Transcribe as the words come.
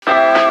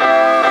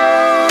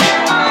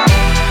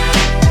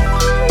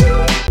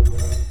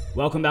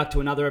Welcome back to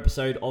another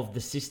episode of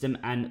the System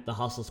and the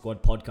Hustle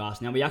Squad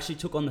podcast. Now, we actually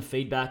took on the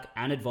feedback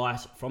and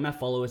advice from our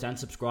followers and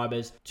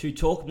subscribers to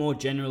talk more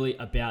generally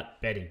about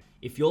betting.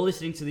 If you're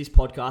listening to this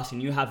podcast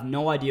and you have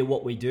no idea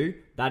what we do,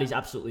 that is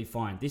absolutely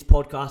fine. This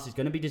podcast is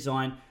going to be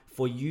designed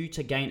for you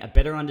to gain a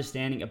better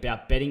understanding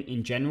about betting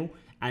in general,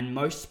 and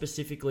most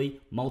specifically,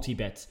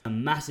 multi-bets. A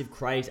massive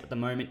craze at the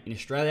moment in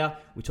Australia.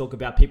 We talk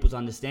about people's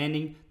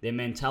understanding, their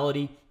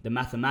mentality, the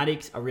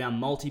mathematics around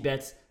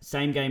multi-bets,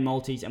 same game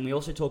multis, and we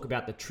also talk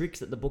about the tricks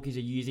that the bookies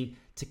are using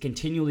to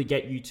continually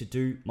get you to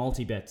do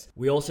multi-bets.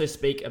 We also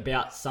speak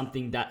about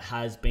something that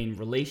has been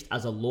released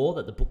as a law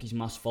that the bookies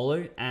must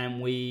follow, and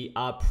we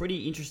are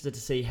pretty interested to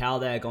see how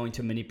they are going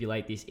to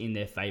manipulate this in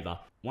their favor.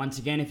 Once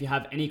again, if you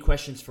have any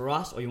questions for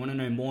us or you want to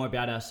know more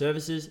about our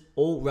services,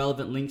 all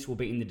relevant links will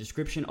be in the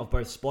description of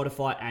both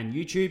Spotify and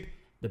YouTube.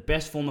 The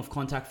best form of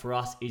contact for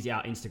us is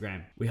our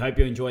Instagram. We hope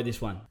you enjoy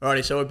this one.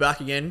 Alrighty, so we're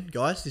back again,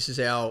 guys. This is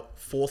our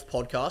fourth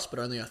podcast, but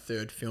only our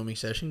third filming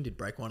session. Did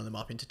break one of them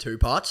up into two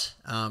parts.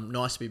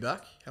 Nice to be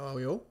back. How are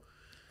we all?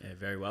 Yeah,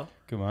 very well.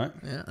 Good, mate.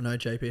 Yeah, I know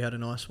JP had a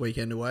nice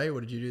weekend away. What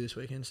did you do this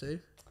weekend,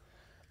 Steve?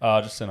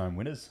 Just sent home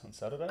winners on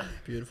Saturday.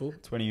 Beautiful.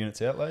 20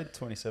 units outlaid,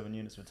 27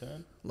 units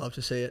returned. Love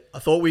to see it. I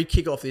thought we'd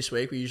kick off this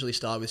week. We usually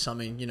start with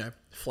something,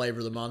 flavour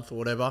of the month or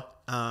whatever.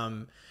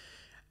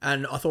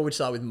 And I thought we'd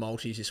start with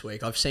multis this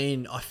week. I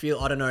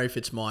don't know if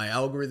it's my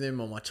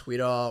algorithm on my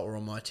Twitter or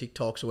on my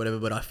TikToks or whatever,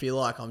 but I feel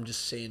like I'm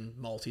just seeing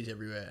multis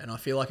everywhere. And I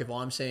feel like if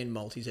I'm seeing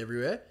multis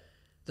everywhere,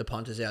 the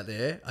punters out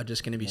there are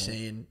just going to be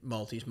seeing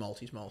multis.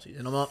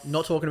 And I'm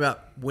not talking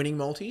about winning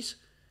multis,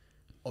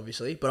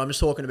 obviously, but I'm just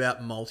talking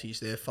about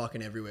multis. They're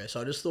fucking everywhere. So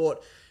I just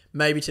thought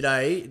maybe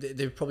today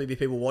there'd probably be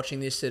people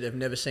watching this that have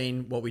never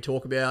seen what we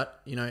talk about.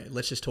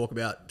 Let's just talk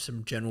about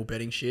some general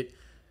betting shit.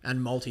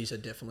 And multis are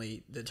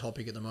definitely the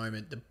topic at the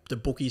moment. The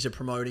bookies are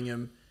promoting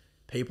them.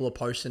 People are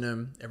posting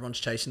them. Everyone's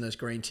chasing those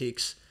green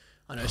ticks.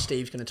 I know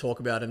Steve's going to talk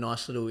about a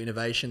nice little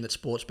innovation that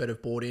Sportsbet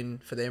have bought in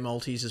for their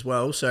multis as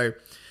well. So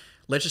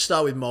let's just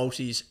start with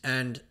multis.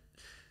 And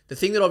the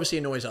thing that obviously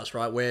annoys us,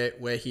 right?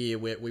 We're here.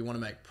 We want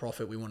to make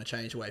profit. We want to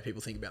change the way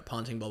people think about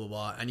punting, blah, blah,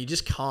 blah. And you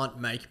just can't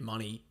make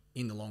money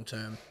in the long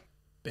term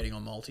betting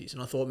on multis.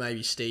 And I thought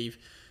maybe Steve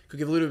could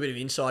give a little bit of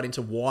insight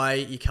into why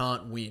you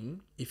can't win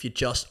if you're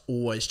just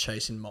always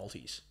chasing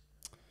multis.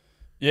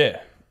 Yeah.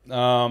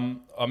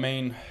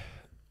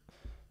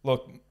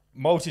 Look,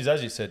 multis,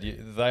 as you said,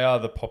 they are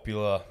the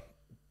popular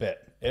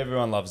bet.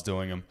 Everyone loves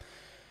doing them.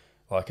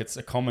 Like, it's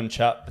a common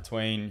chat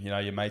between,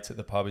 your mates at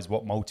the pub is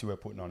what multi we're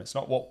putting on. It's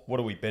not what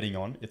are we betting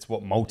on, it's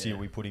what multi are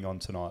we putting on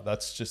tonight.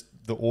 That's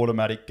just the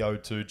automatic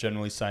go-to,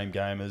 generally same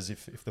game as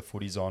if the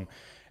footy's on.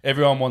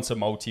 Everyone wants a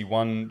multi.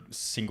 One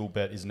single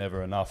bet is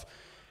never enough.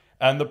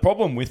 And the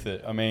problem with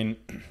it,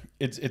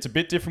 it's a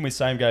bit different with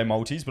same game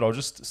multis, but I'll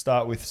just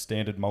start with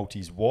standard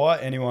multis. Why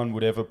anyone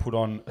would ever put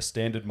on a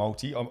standard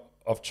multi,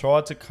 I've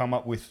tried to come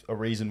up with a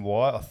reason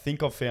why. I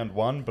think I've found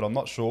one, but I'm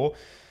not sure.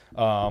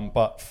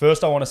 But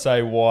first I want to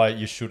say why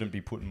you shouldn't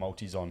be putting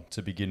multis on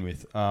to begin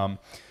with. And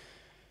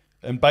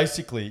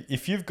basically,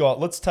 if you've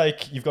got a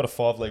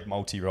 5-leg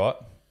multi, right?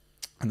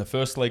 And the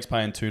first leg's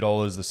paying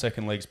 $2, the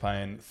second leg's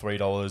paying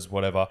 $3,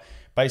 whatever.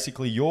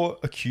 Basically, you're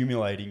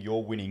accumulating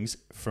your winnings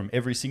from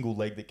every single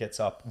leg that gets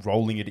up,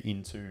 rolling it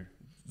into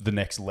the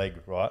next leg,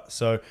 right?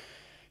 So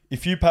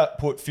if you put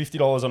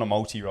 $50 on a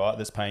multi, right,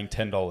 that's paying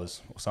 $10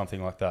 or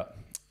something like that,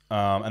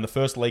 and the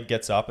first leg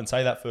gets up, and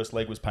say that first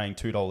leg was paying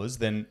 $2,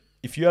 then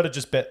if you had to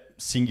just bet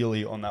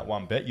singularly on that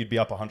one bet, you'd be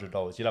up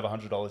 $100. You'd have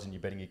 $100 in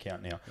your betting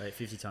account now. Wait,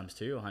 50 times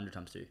 2 or 100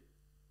 times 2?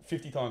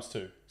 50 times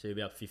 2. So you'll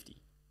be up 50.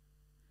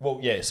 Well,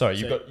 yeah, sorry,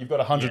 you've got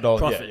 $100.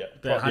 Profit, yeah.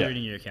 But 100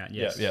 in your account,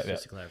 yes, yeah.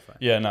 just to clarify.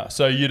 Yeah, no.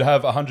 So you'd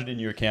have 100 in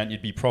your account,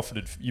 you'd be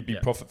profit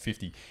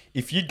 50.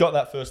 If you'd got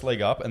that first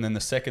leg up and then the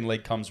second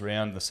leg comes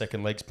around, the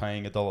second leg's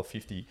paying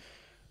 $1.50,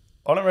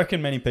 I don't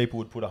reckon many people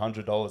would put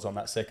 $100 on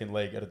that second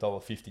leg at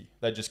 $1.50.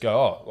 They'd just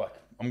go,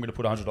 I'm going to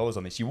put $100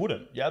 on this. You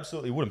wouldn't. You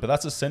absolutely wouldn't. But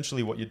that's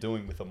essentially what you're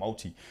doing with a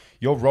multi.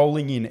 You're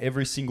rolling in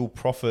every single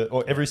profit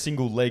or every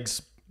single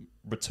leg's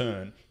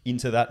return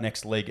into that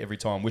next leg every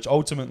time, which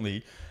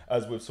ultimately,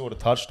 as we've sort of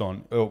touched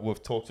on, or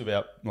we've talked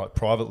about like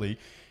privately,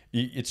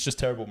 it's just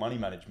terrible money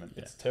management.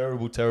 Yeah. It's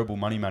terrible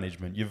money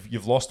management.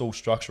 You've lost all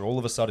structure. All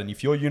of a sudden,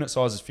 if your unit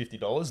size is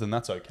 $50, then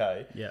that's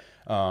okay. Yeah.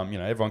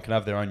 Everyone can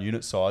have their own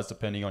unit size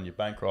depending on your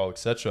bankroll,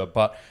 etc.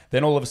 But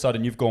then all of a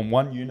sudden, you've gone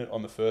 1 unit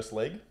on the first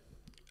leg,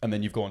 and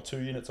then you've gone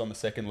 2 units on the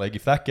second leg.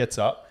 If that gets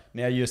up,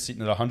 now you're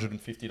sitting at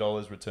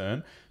 $150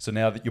 return. So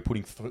now that you're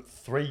putting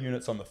 3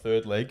 units on the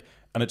third leg,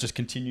 and it just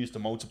continues to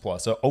multiply.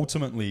 So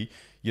ultimately,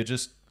 you're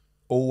just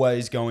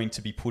always going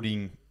to be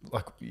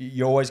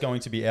you're always going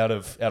to be out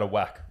of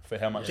whack for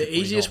how much. The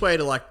easiest way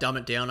to dumb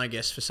it down, I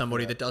guess, for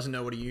somebody that doesn't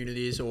know what a unit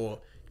is, or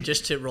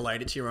just to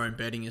relate it to your own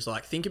betting, is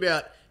think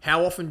about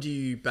how often do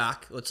you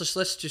back. Let's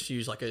just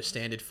use a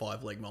standard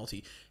 5-leg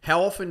multi.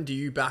 How often do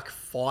you back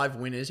 5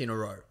 winners in a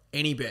row?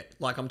 Any bet.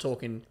 I'm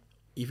talking,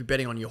 if you're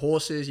betting on your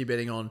horses, you're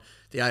betting on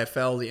the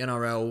AFL, the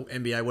NRL,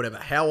 NBA, whatever.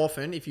 How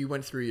often, if you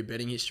went through your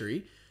betting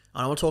history,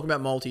 and I'm not talking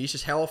about multis,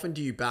 just how often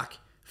do you back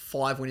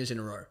 5 winners in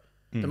a row?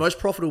 The most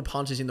profitable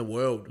punters in the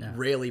world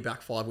rarely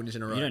back 5 winners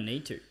in a row. You don't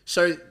need to.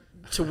 So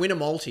to win a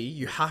multi,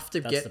 you have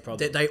to That's the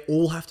problem. they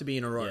all have to be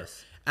in a row.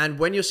 Yes. And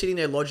when you're sitting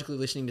there logically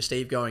listening to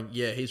Steve going,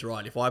 yeah, he's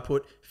right. If I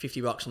put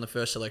 $50 on the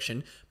first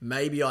selection,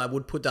 maybe I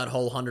would put that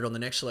whole 100 on the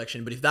next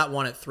selection. But if that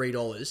won at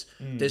 $3,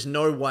 there's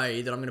no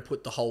way that I'm going to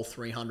put the whole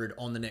 300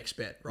 on the next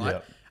bet, right?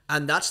 Yeah.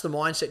 And that's the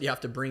mindset you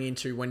have to bring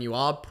into when you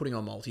are putting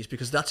on multis,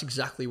 because that's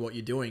exactly what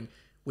you're doing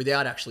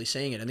without actually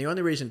seeing it. And the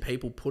only reason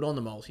people put on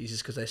the multis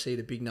is because they see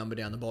the big number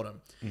down the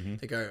bottom.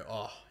 They go,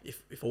 oh,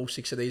 if all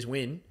 6 of these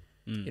win,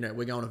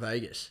 we're going to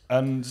Vegas.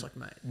 And it's like,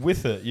 mate,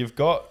 with it, you've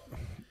got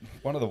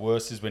one of the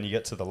worst is when you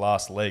get to the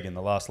last leg and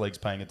the last leg's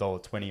paying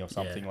 $1.20 or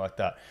something like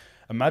that.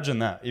 Imagine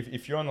that.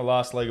 If you're on the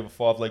last leg of a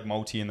 5-leg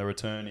multi and the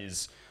return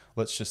is,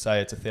 let's just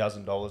say it's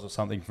 $1,000 or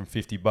something from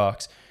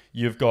 $50,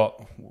 you've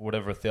got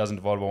whatever 1,000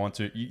 divided by 1,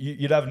 2.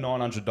 You'd have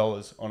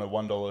 $900 on a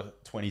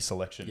 $1.20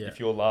 selection if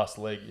your last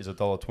leg is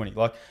 $1.20.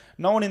 Like,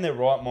 no one in their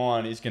right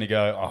mind is going to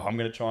go, oh, I'm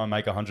going to try and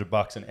make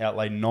 $100 and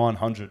outlay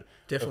 $900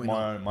 of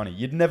my own money.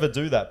 You'd never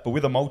do that. But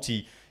with a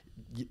multi,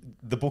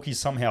 the bookies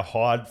somehow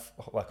hide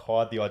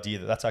the idea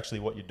that that's actually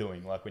what you're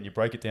doing. Like, when you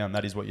break it down,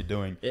 that is what you're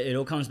doing. It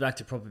all comes back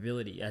to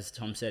probability, as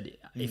Tom said.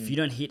 If you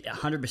don't hit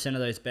 100% of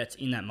those bets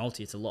in that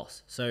multi, it's a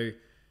loss. So,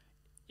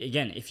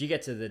 again, if you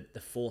get to the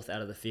 4th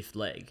out of the 5th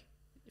leg,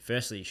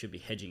 firstly, you should be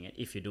hedging it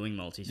if you're doing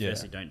multis.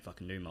 Firstly, don't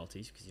fucking do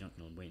multis because you're not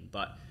going to win.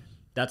 But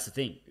that's the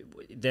thing.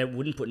 They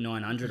wouldn't put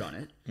 900 on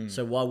it,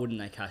 so why wouldn't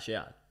they cash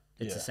out?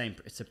 It's the same.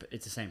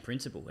 It's the same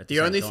principle. The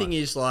only thing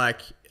is,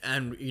 like,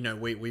 and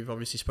we've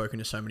obviously spoken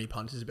to so many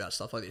punters about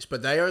stuff like this,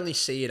 but they only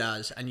see it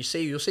as, and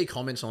you'll see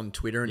comments on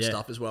Twitter and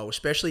stuff as well.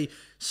 Especially,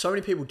 so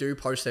many people do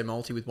post their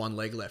multi with 1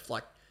 leg left,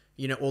 like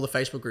all the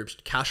Facebook groups,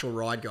 cash or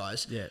ride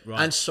guys. Yeah,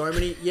 right. And so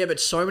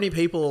many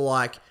people are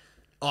like,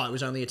 oh, it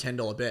was only a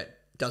 $10 bet.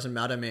 Doesn't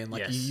matter, man.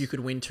 Like, you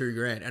could win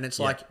 $2,000, and it's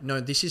like,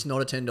 no, this is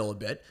not a $10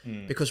 bet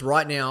because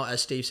right now,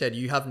 as Steve said,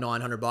 you have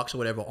 $900 or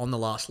whatever on the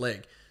last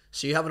leg.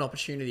 So you have an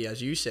opportunity,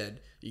 as you said,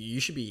 you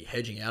should be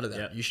hedging out of that.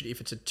 Yep. You should,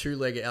 if it's a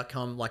 2-leg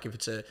outcome, like if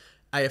it's a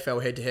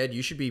AFL head-to-head,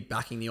 you should be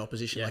backing the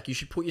opposition. Yep. Like, you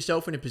should put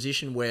yourself in a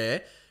position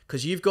where,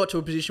 because you've got to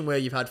a position where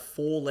you've had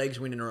 4 legs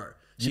win in a row.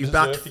 So you've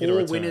backed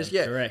 4 winners.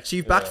 Yeah. Correct. So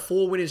you've backed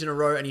 4 winners in a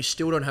row and you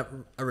still don't have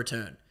a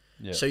return.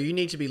 Yeah. So you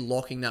need to be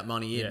locking that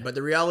money in. Yeah. But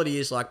the reality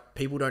is, like,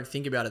 people don't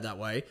think about it that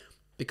way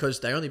because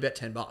they only bet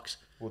 $10.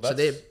 Well, so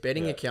their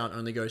betting account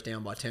only goes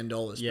down by $10,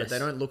 but they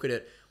don't look at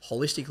it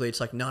holistically.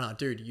 It's like, no,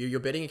 dude, your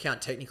betting account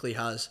technically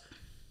has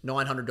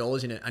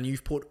 $900 in it, and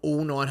you've put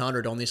all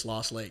 900 on this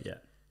last leg. Yeah.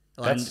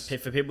 Like,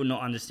 and for people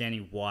not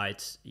understanding why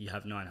you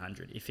have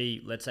 900,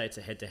 let's say it's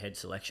a head-to-head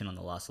selection on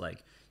the last leg,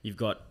 you've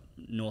got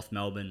North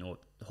Melbourne or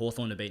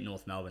Hawthorn to beat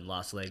North Melbourne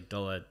last leg,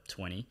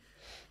 $1.20.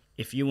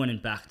 If you went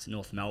and backed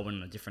North Melbourne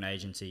on a different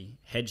agency,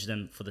 hedge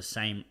them for the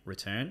same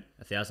return,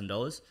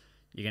 $1,000,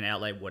 you're going to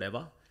outlay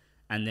whatever.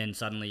 And then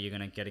suddenly you're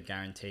going to get a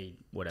guaranteed,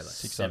 whatever,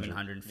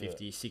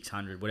 750,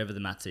 600, whatever the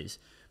maths is.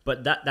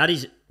 But that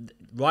is,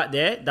 right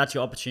there, that's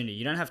your opportunity.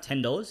 You don't have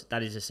 $10,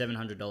 that is a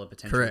 $700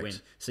 potential win.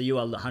 So you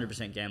are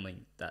 100%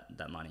 gambling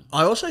that money.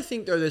 I also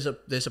think, though,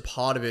 there's a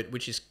part of it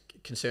which is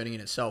concerning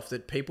in itself,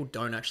 that people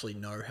don't actually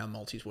know how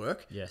multis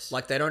work. Yes.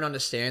 Like, they don't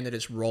understand that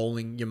it's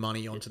rolling your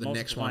money onto the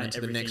next one,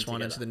 into the next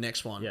one, into the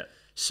next one. Yeah.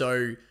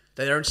 So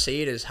they don't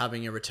see it as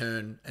having a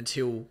return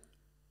until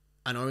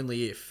and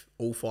only if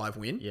all 5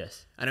 win.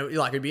 Yes. And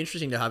it'd be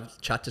interesting to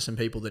have chat to some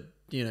people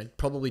that,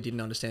 probably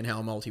didn't understand how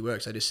a multi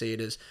works. They just see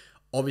it as,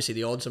 obviously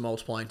the odds are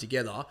multiplying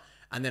together.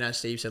 And then, as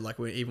Steve said, like,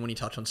 even when you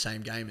touch on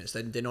same gamers,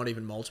 they're not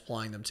even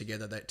multiplying them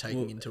together. They're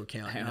taking into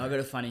account. And I got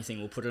a funny thing.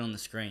 We'll put it on the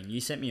screen. You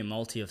sent me a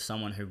multi of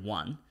someone who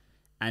won,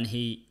 and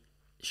he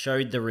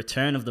showed the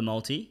return of the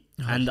multi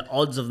and the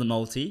odds of the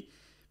multi,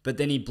 but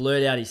then he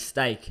blurred out his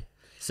stake.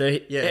 So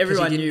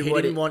everyone knew he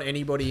didn't want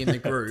anybody in the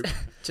group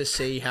to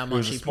see how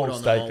much he put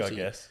on the multi. I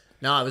guess.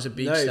 No, it was a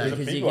big stake.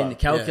 Because you can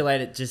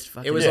calculate it just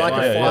fucking. It was like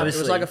it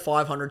was like a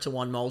 500 to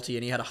 1 multi,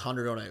 and he had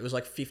 100 on it. It was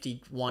like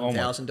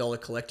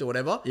 $51,000 collect or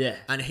whatever. Yeah.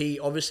 And he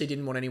obviously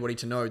didn't want anybody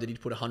to know that he'd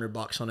put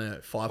 $100 on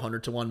a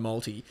 500 to 1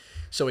 multi,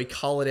 so he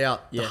coloured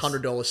out the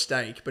 $100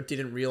 stake, but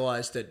didn't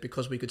realise that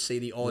because we could see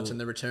the odds and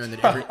the return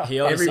that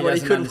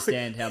everybody could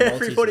understand how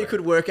everybody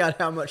could work out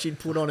how much he'd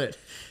put on it.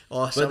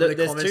 Oh, some of the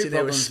comments in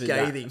there were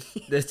scathing.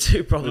 There's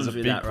 2 problems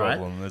with that, right?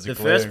 The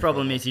first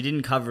problem is he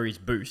didn't cover his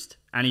boost,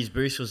 and his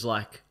boost was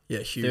like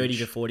 30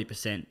 to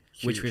 40%,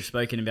 which we've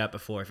spoken about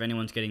before. If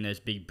anyone's getting those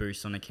big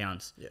boosts on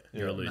accounts,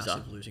 you're a loser.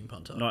 Massive losing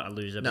punter. Not a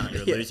loser, but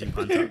you're a losing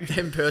punter.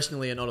 Them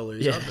personally are not a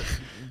loser,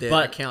 but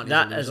their account is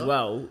that a loser. as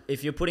well,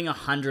 if you're putting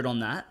 100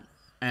 on that,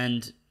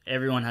 and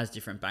everyone has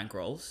different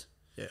bankrolls,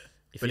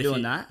 if you're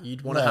doing that,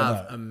 you'd want to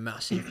have a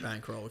massive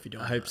bankroll if you're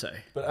doing that. I hope so.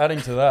 But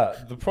adding to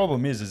that, the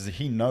problem is that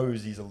he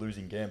knows he's a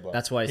losing gambler.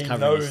 That's why he's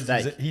covering his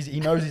stake. He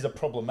knows he's a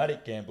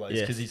problematic gambler.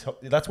 Because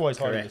that's why he's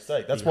hiding his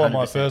stake. That's why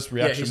my first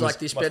reaction was, he's like,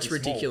 this bet's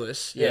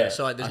ridiculous. Yeah,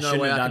 so there's no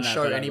way I can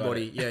show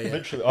anybody.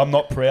 Literally, I'm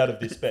not proud of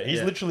this bet.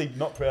 He's literally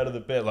not proud of the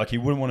bet. Like, he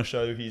wouldn't want to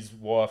show his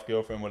wife,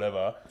 girlfriend,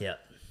 whatever. Yeah.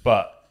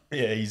 But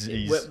Yeah, he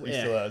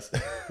still has.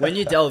 When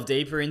you delve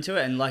deeper into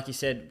it, and like you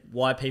said,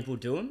 why people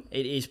do them,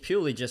 it is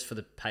purely just for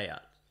the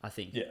payout, I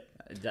think. Yeah.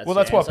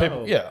 That's why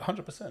people... Yeah,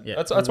 100%. Yeah.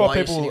 That's why why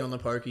you're people... sitting on the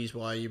pokies,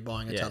 why are you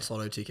buying a Tats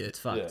Lotto ticket? It's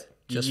fucked. Yeah.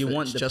 Just You for-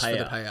 want the just payout.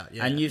 for the payout,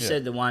 yeah. And you've Yeah.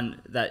 said the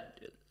one that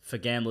for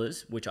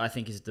gamblers, which I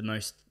think is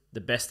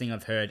the best thing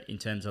I've heard in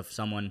terms of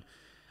someone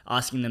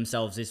asking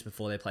themselves this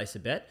before they place a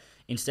bet.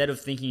 Instead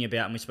of thinking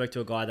about, and we spoke to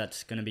a guy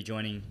that's going to be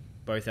joining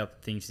both our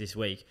things this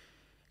week,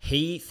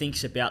 he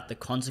thinks about the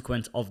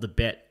consequence of the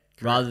bet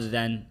rather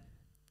than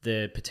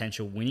the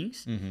potential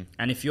winnings. Mm-hmm.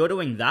 And if you're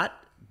doing that,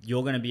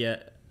 you're going to be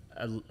a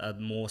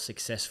more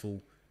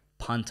successful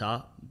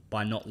punter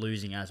by not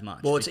losing as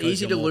much. Well, it's because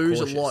easy you're to more lose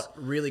cautious. a lot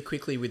really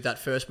quickly with that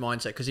first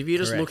mindset, because if you're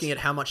just Correct. looking at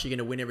how much you're going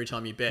to win every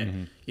time you bet,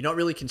 you're not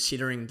really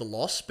considering the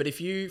loss. But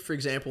if you, for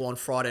example, on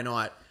Friday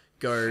night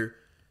go,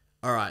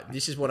 all right,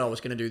 this is what I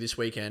was going to do this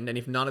weekend, and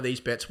if none of these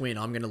bets win,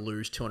 I'm going to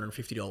lose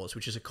 $250,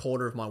 which is a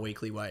quarter of my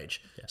weekly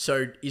wage. Yeah.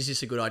 So is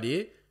this a good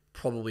idea?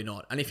 Probably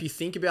not. And if you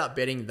think about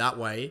betting that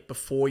way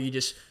before you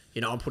just,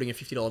 I'm putting a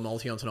 $50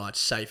 multi on tonight,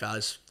 safe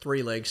as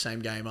 3 legs, same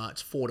gamer,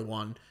 it's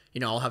 4-1.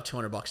 I'll have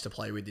 $200 to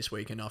play with this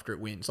weekend after it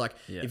wins. Like,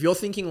 if you're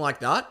thinking like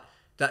that,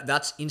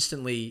 that's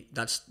instantly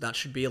that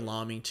should be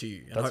alarming to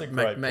you. That's a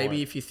great maybe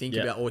point. if you think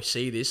about or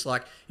see this,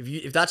 like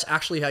if that's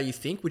actually how you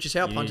think, which is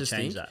how You need punters to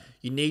change think, that.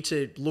 you need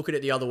to look at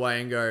it the other way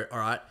and go, all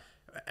right,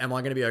 am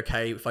I going to be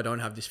okay if I don't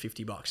have this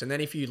 $50? And then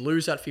if you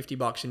lose that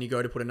 $50 and you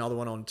go to put another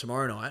one on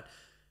tomorrow night,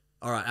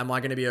 all right, am I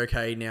going to be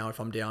okay now if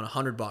I'm down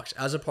 $100?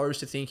 As opposed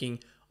to thinking,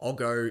 I'll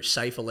go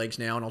safer legs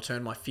now and I'll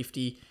turn my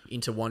 50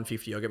 into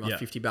 150. I'll get my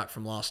 50 back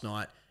from last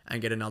night and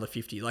get another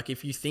 50. Like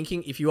if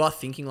you are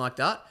thinking like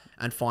that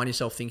and find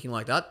yourself thinking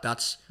like that,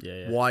 that's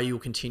why you'll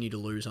continue to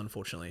lose,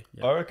 unfortunately.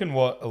 Yeah. I reckon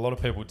what a lot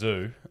of people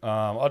do,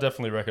 I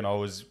definitely reckon I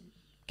was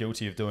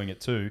guilty of doing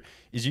it too,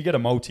 is you get a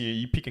multi,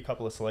 you pick a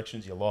couple of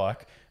selections you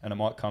like, and it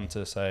might come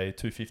to say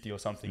 250 or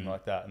something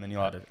like that, and then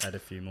you're like, add a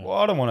few more. well,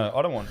 I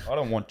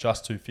don't want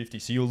just 250.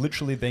 So you'll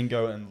literally then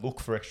go and look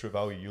for extra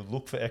value. You'll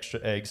look for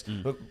extra legs,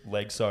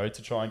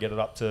 to try and get it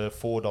up to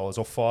 $4 or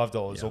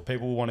 $5, or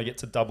people want to get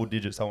to double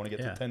digits. They want to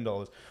get to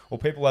 $10, or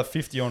people have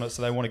 50 on it,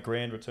 so they want a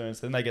grand return.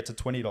 So then they get to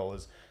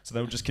 $20. So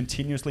they'll just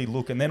continuously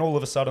look, and then all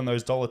of a sudden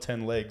those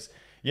 $1.10 legs.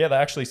 Yeah, they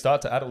actually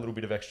start to add a little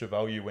bit of extra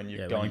value when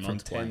you're going from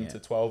 $10 to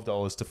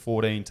 $12 to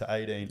 $14 to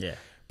 $18. Yeah.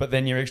 But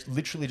then you're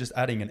literally just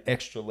adding an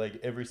extra leg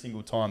every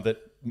single time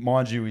that,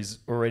 mind you, is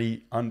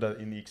already under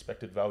in the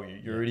expected value.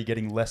 You're already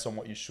getting less on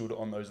what you should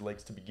on those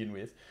legs to begin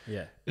with.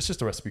 Yeah. It's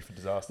just a recipe for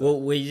disaster.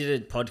 Well, we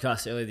did a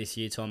podcast earlier this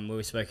year, Tom, where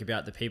we spoke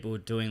about the people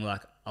doing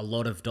like a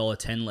lot of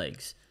 $10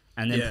 legs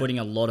and then putting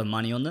a lot of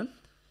money on them,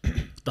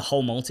 the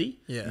whole multi.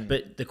 Yeah.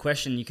 But the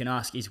question you can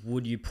ask is,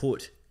 would you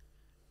put...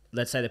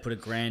 Let's say they put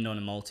 $1,000 on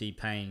a multi,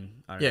 paying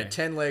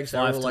 10 legs.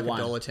 They're all like $1.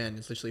 $1.10.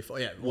 It's literally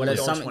Something. $1.20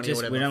 or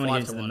whatever. We don't want to get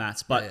into 5 the to 1.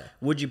 maths, but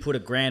would you put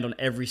 $1,000 on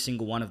every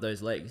single one of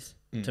those legs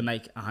to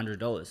make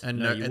 $100? And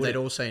no, you and wouldn't. they'd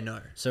all say no.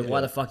 So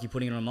why the fuck are you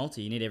putting it on a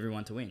multi? You need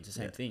everyone to win. It's the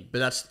same thing. But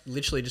that's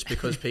literally just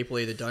because people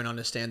either don't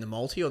understand the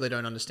multi or they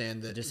don't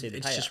understand that Just see the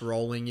it's payout. just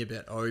rolling your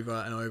bet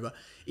over and over.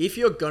 If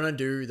you're going to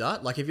do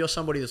that, like if you're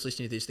somebody that's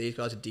listening to this, these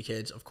guys are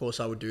dickheads, of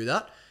course I would do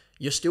that.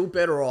 You're still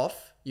better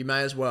off. You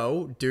may as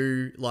well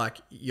do like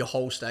your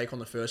whole stake on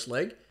the first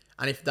leg.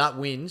 And if that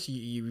wins,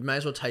 you may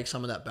as well take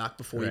some of that back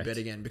before you bet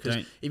again.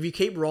 Because if you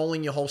keep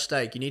rolling your whole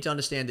stake, you need to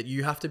understand that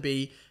you have to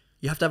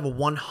have a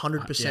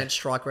 100%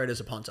 strike rate as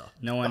a punter.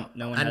 No one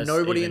and has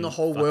nobody in even the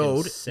whole fucking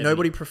world, 70.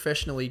 nobody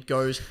professionally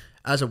goes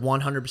as a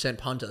 100%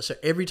 punter. So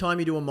every time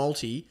you do a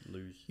multi,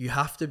 you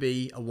have to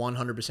be a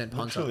 100%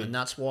 punter. Literally. And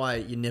that's why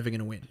you're never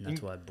going to win.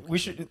 That's why We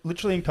should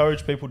literally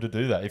encourage people to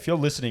do that. If you're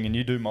listening and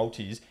you do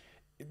multis,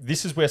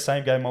 this is where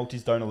same game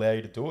multis don't allow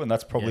you to do it, and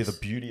that's probably the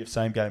beauty of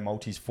same game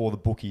multis for the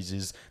bookies,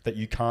 is that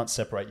you can't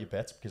separate your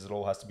bets because it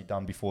all has to be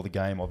done before the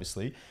game,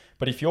 obviously.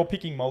 But if you're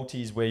picking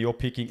multis where you're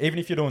picking, even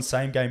if you're doing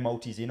same game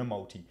multis in a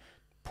multi,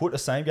 put a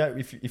same game.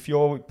 If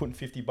you're putting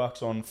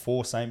 $50 on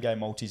 4 same game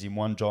multis in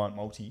one giant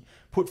multi,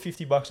 put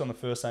 $50 on the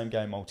first same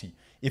game multi.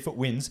 If it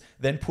wins,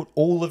 then put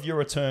all of your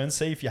returns.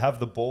 See if you have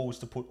the balls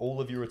to put all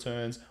of your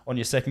returns on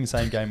your second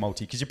same game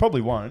multi, because you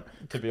probably won't,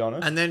 to be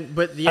honest.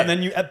 But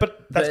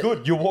that's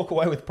good. You'll walk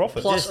away with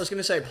profit. Plus, I was going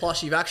to say,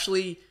 you've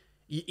actually,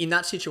 in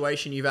that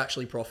situation, you've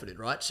actually profited,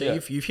 right? So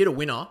you've hit a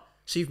winner,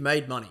 so you've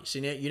made money. So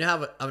you now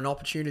have an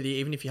opportunity,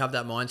 even if you have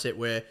that mindset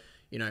where,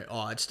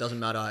 it doesn't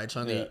matter, it's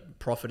only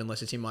profit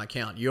unless it's in my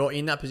account. You're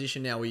in that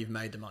position now where you've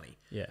made the money.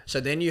 Yeah. So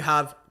then you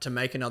have to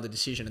make another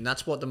decision, and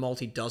that's what the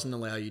multi doesn't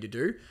allow you to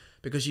do,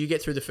 because you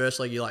get through the first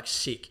leg, you're like,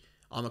 sick,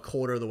 I'm a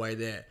quarter of the way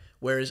there.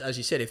 Whereas, as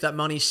you said, if that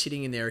money's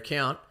sitting in their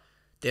account,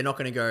 they're not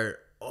going to go,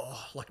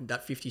 oh, like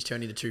that 50's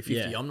turned into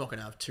 250. Yeah. I'm not going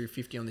to have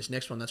 250 on this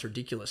next one. That's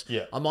ridiculous.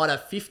 Yeah. I might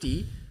have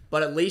 50,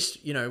 but at least,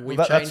 we've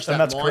that's changed that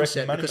correct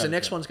mindset, money because the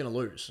next management. one's going to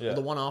lose. Yeah. Or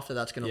the one after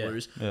that's going to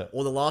lose. Yeah.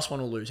 Or the last one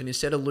will lose. And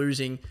instead of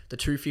losing the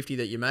 250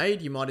 that you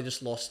made, you might have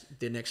just lost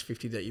the next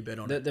 50 that you bet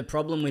on. The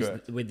problem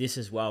with this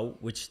as well,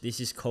 which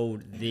this is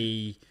called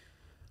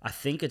I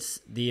think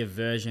it's the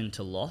aversion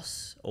to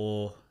loss,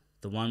 or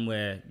the one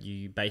where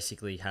you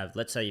basically have,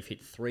 let's say you've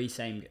hit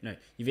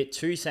you've hit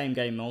 2 same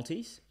game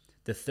multis.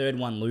 The third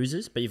one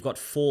loses, but you've got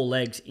 4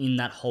 legs in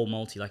that whole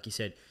multi. Like you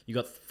said, you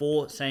got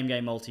 4 same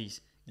game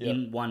multis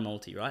in one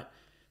multi, right?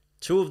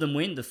 2 of them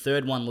win, the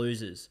third one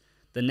loses.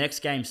 The next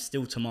game's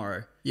still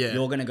tomorrow. Yeah.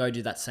 You're going to go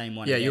do that same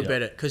one. Yeah, again. you'll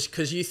bet it.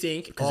 Because you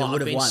think, I've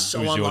been won.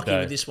 So unlucky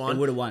with this one. It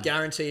would have won.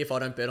 Guarantee if I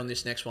don't bet on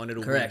this next one,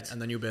 it'll win.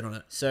 And then you'll bet on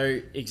it.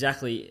 So,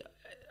 exactly.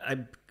 A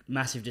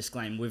massive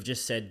disclaimer. We've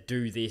just said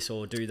do this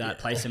or do that,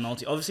 place a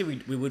multi.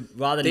 Obviously, we would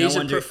rather no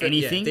one do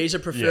anything. Yeah, these are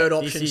preferred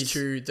options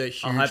to the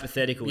huge... A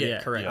hypothetical,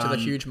 correct. To the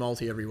huge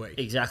multi every week.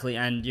 Exactly,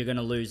 and you're going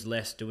to lose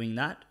less doing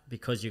that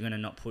because you're going to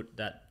not put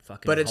that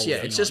fucking But it's whole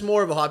thing it's just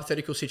more of a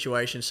hypothetical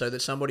situation so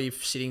that somebody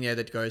sitting there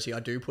that goes, I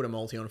do put a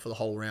multi on for the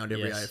whole round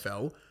every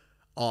AFL.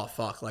 Oh,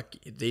 fuck. Like,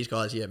 these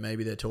guys,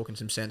 maybe they're talking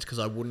some sense because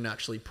I wouldn't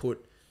actually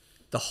put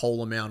the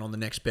whole amount on the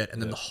next bet and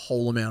then the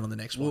whole amount on the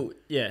next one.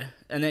 Yeah,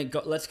 and then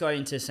let's go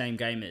into same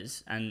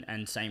gamers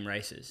and same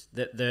races.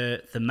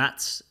 The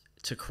mats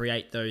to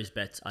create those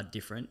bets are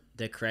different.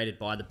 They're created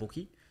by the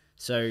bookie.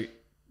 So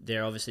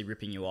they're obviously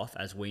ripping you off,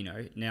 as we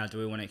know. Now, do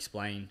we want to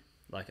explain,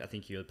 I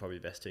think you're probably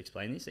best to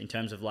explain this, in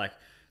terms of,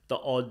 the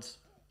odds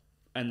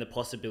and the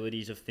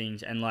possibilities of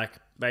things and,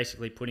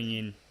 basically putting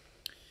in,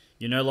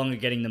 you're no longer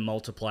getting the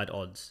multiplied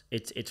odds.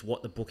 It's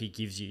what the bookie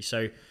gives you.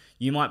 So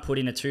you might put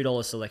in a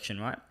 $2 selection,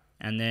 right?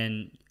 And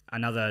then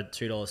another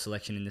 $2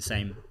 selection in the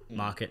same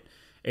market.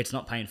 It's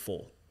not paying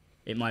 $4.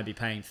 It might be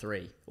paying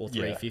 $3 or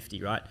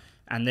 $3.50, right?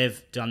 And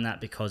they've done that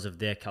because of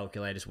their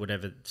calculators,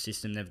 whatever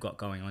system they've got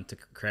going on to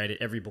create it.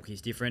 Every bookie is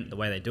different, the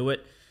way they do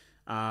it.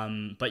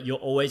 But you're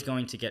always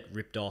going to get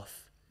ripped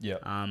off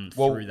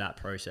through that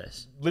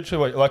process.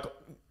 Literally,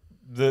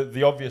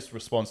 the obvious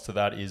response to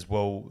that is,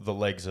 the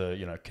legs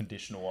are,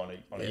 conditional on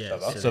each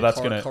other. So that's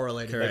going to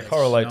correlate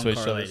to each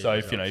other. So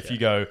if you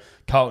go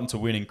Carlton to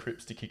winning,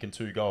 Cripps to kicking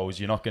 2 goals,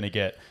 you're not going to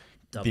get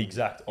double the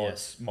exact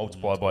odds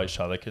multiplied by each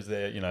other because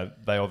they're,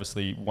 they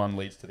obviously one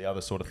leads to the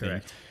other sort of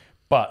thing.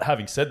 But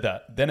having said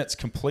that, then it's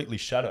completely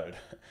shadowed.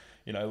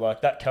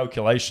 That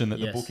calculation that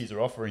the bookies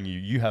are offering you,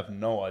 you have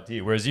no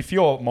idea. Whereas if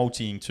you're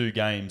multiing 2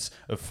 games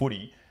of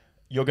footy,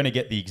 you're going to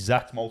get the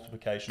exact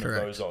multiplication of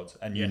those odds.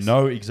 And you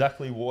know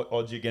exactly what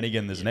odds you're going to get.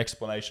 And there's an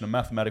explanation, a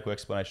mathematical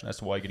explanation as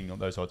to why you're getting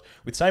those odds.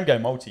 With same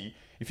game multi,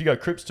 if you go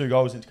Cripps 2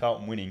 goals into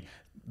Carlton winning,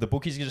 the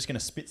bookies are just going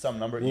to spit some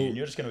number at you and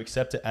you're just going to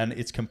accept it. And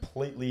it's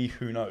completely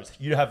who knows.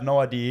 You have no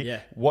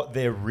idea what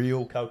their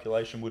real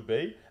calculation would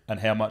be and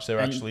how much they're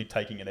actually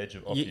taking an edge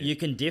off you. You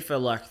can differ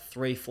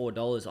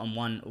 $3-4 on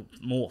one,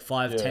 more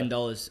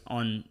 $5-10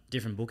 on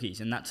different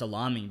bookies, and that's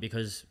alarming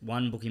because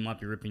one bookie might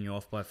be ripping you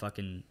off by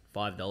fucking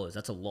 $5.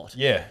 That's a lot.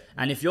 Yeah.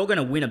 And if you're going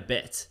to win a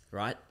bet,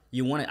 right,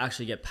 you want to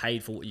actually get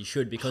paid for what you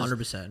should because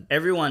 100%.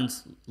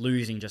 Everyone's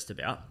losing just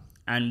about.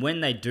 And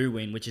when they do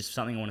win, which is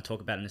something I want to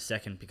talk about in a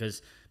second,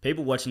 because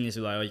people watching this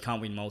are like, you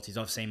can't win multis.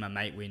 I've seen my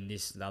mate win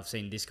this. I've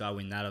seen this guy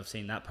win that. I've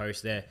seen that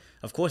post there.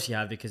 Of course you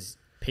have, because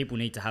people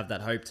need to have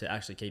that hope to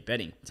actually keep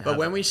betting. But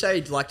when we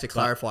say, to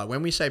clarify,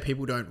 when we say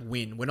people don't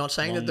win, we're not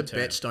saying that the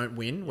bets don't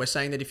win. We're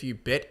saying that if you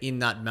bet in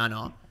that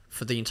manner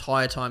for the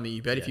entire time that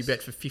you bet, if you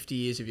bet for 50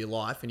 years of your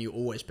life and you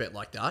always bet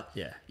like that,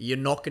 you're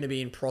not going to be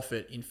in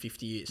profit in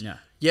 50 years. No.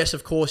 Yes,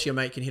 of course, your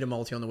mate can hit a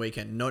multi on the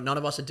weekend. No, none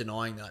of us are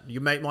denying that.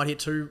 Your mate might hit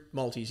 2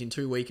 multis in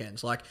 2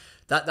 weekends.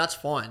 That's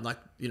fine.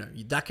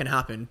 That can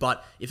happen.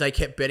 But if they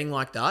kept betting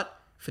like that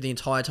for the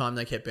entire time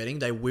they kept betting,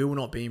 they will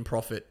not be in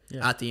profit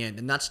at the end.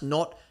 And that's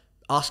not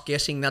us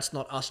guessing, that's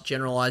not us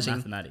generalizing.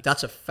 Mathematics.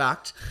 That's a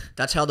fact.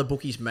 That's how the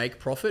bookies make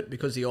profit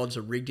because the odds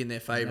are rigged in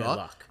their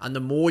favor. And the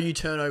more you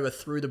turn over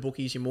through the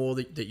bookies, the more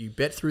that you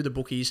bet through the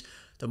bookies,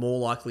 the more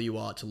likely you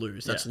are to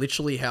lose. That's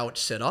literally how it's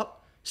set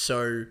up.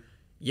 So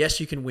yes,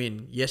 you can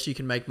win. Yes, you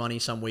can make money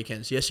some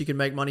weekends. Yes, you can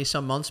make money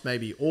some months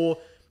maybe. Or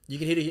you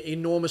can hit an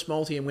enormous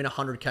multi and win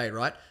 100K,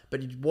 right?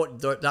 But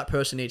what that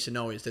person needs to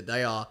know is that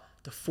they are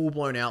the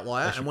full-blown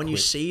outlier. And when you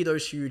see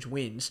those huge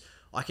wins,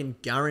 I can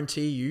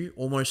guarantee you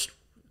almost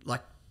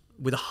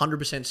with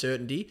 100%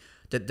 certainty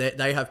that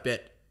they have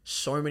bet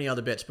so many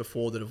other bets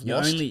before that have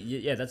lost.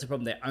 That's the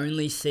problem. They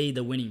only see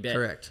the winning bet.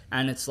 Correct.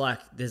 And it's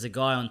there's a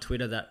guy on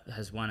Twitter that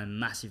has won a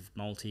massive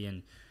multi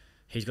and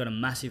he's got a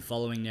massive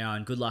following now,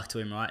 and good luck to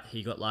him, right?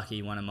 He got lucky,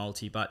 he won a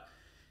multi, but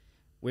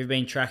we've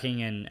been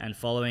tracking and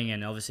following,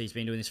 and obviously he's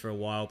been doing this for a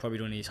while, probably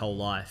doing it his whole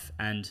life.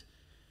 And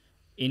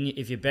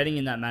if you're betting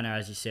in that manner,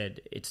 as you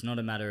said, it's not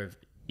a matter of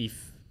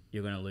if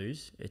you're going to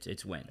lose,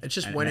 it's when. It's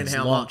just when and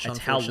how much. It's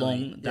how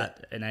long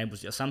that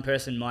enables you. Some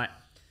person might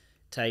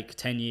take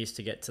 10 years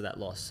to get to that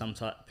loss. Some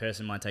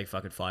person might take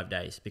fucking 5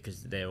 days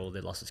because all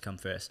their losses come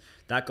first.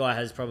 That guy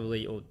has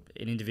probably, or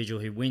an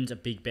individual who wins a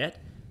big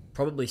bet,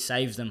 probably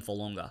saves them for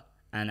longer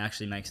and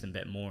actually makes them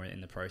bet more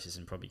in the process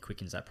and probably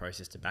quickens that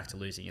process back to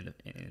losing in the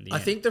end. I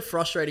think the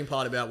frustrating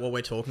part about what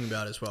we're talking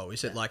about as well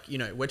is that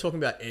we're talking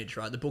about edge,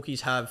 right? The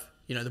bookies have...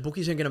 the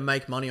bookies are going to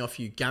make money off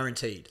you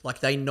guaranteed.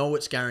 They know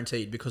it's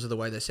guaranteed because of the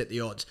way they set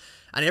the odds.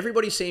 And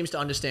everybody seems to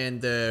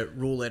understand the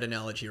roulette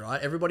analogy, right?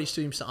 Everybody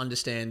seems to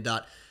understand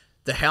that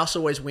the house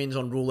always wins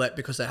on roulette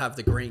because they have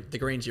the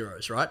green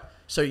zeros, right?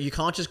 So you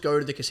can't just go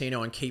to the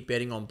casino and keep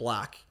betting on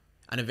black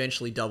and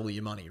eventually double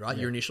your money, right?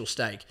 Your initial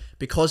stake,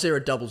 because there are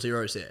double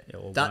zeros there.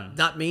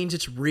 That means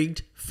it's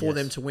rigged for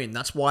them to win.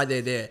 That's why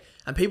they're there.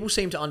 And people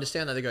seem to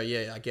understand that. They go,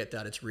 yeah, I get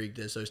that. It's rigged.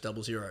 There's those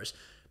double zeros.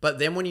 But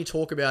then when you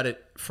talk about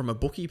it from a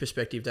bookie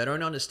perspective, they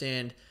don't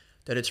understand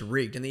that it's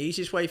rigged. And the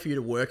easiest way for you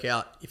to work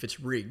out if it's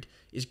rigged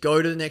is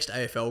go to the next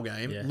AFL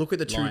game, look at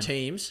the two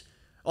teams.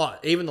 Oh,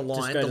 even the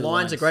line. The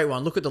line's a great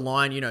one. Look at the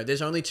line. You know,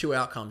 there's only two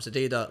outcomes. It's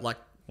either like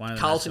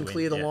Carlton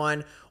clear the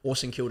line or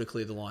St Kilda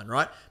clear the line,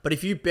 right? But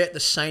if you bet the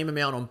same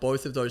amount on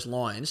both of those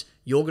lines,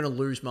 you're going to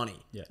lose money.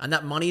 Yeah. And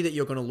that money that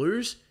you're going to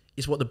lose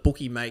is what the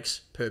bookie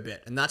makes per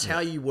bet. And that's how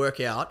you work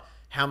out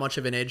how much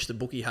of an edge the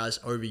bookie has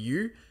over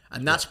you.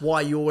 And that's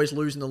why you always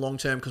lose in the long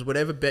term, because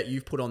whatever bet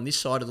you've put on this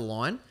side of the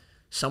line,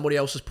 somebody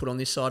else has put on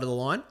this side of the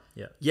line.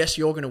 Yeah. Yes,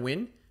 you're going to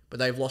win, but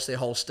they've lost their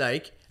whole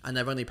stake and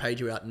they've only paid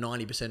you out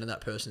 90% of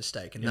that person's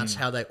stake. And that's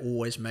how they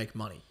always make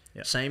money.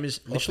 Yeah.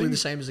 Literally the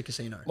same as a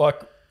casino.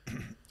 Like,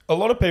 a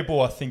lot of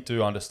people, I think,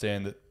 do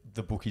understand that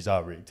the bookies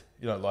are rigged.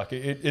 You know, like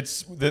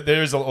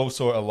there is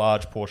also a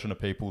large portion of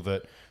people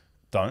that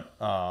don't,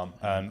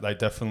 and they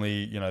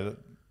definitely, you know,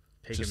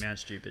 Peak amount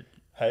stupid.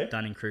 Hey,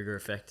 Dunning-Kruger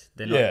effect.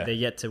 They're not. They're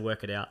yet to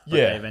work it out, but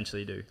they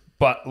eventually do.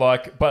 But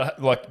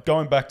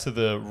going back to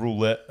the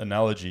roulette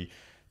analogy,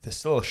 there's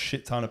still a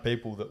shit ton of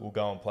people that will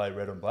go and play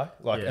red and black.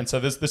 And so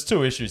there's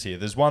two issues here.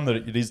 There's one that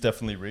it is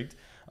definitely rigged,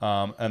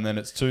 and then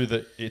it's two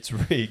that it's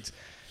rigged.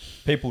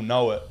 People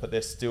know it, but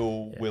they're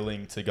still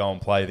willing to go and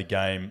play the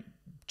game.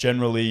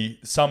 Generally,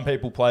 some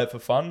people play it for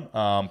fun,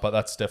 but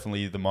that's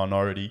definitely the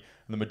minority.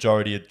 The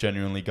majority are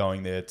genuinely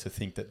going there to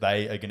think that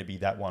they are going to be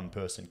that one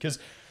person. Because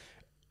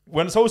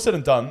when it's all said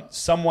and done,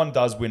 someone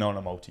does win on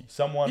a multi.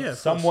 Someone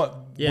has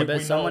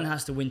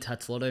to win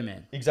Tats Lotto,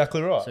 man.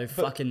 Exactly right. So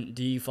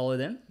do you follow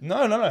them?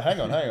 No.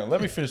 Hang on.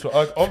 Let me finish.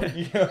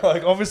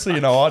 Obviously,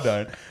 I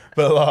don't.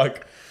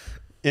 But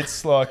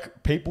it's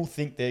like people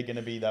think they're going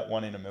to be that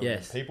one in a million.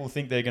 Yes. People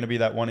think they're going to be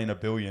that one in a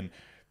billion.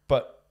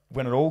 But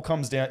when it all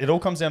comes down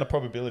to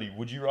probability.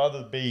 Would you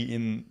rather be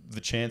in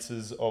the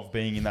chances of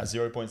being in that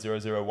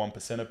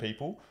 0.001% of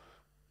people,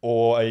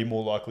 or are you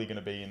more likely going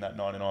to be in that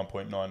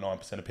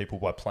 99.99% of people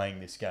by playing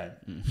this game?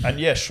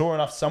 Mm. And sure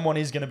enough, someone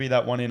is going to be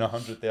that one in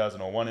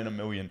 100,000 or one in a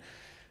million.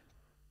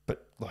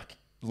 But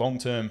long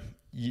term,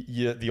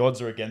 the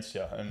odds are against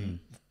you, and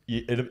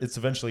it's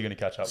eventually going to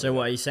catch up. So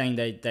what are you saying?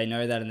 They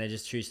know that and they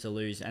just choose to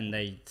lose, and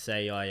they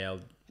say, "Oh yeah."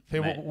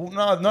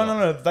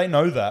 No. They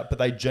know that, but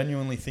they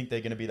genuinely think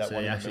they're going to be that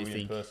one in a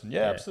million person.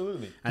 Yeah,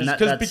 absolutely.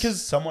 And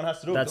because someone has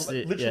to do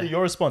it. Literally,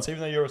 your response,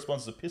 even though your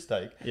response is a piss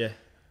take. Yeah.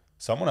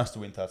 Someone has to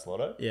win Tats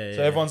Lotto.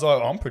 So everyone's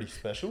like, I'm pretty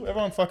special.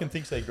 Everyone fucking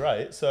thinks they're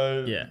great.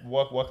 So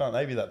why can't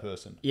they be that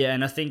person? Yeah,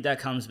 and I think that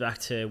comes back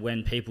to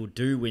when people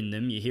do win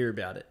them, you hear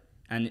about it.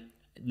 And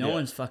no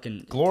one's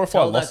fucking...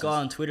 Glorify losses. That guy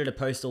on Twitter to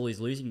post all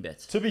his losing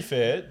bets. To be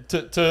fair...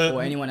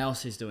 or anyone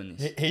else who's doing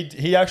this.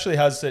 He actually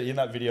has said, in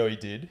that video he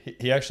did,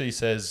 he actually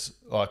says,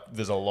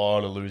 there's a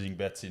lot of losing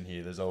bets in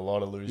here. There's a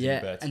lot of losing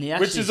bets. And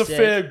which is a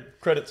fair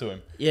credit to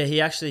him. Yeah,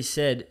 he actually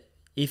said...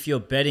 If you're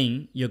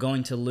betting, you're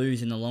going to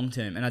lose in the long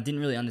term. And I didn't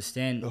really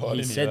understand.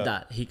 He said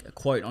that. He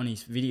quote on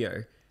his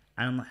video.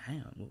 And I'm like, hang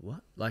on,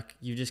 what? Like,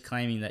 you're just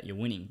claiming that you're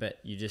winning, but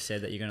you just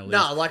said that you're going to lose.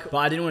 No, but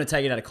I didn't want to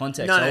take it out of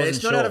context. No,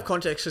 it's not out of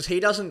context, because he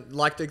doesn't,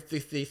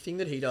 the thing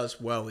that he does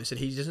well is that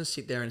he doesn't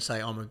sit there and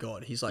say, oh my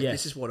God. He's like,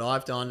 this is what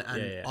I've done.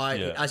 And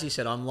as he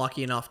said, I'm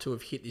lucky enough to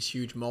have hit this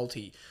huge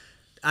multi.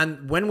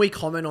 And when we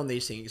comment on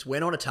these things, we're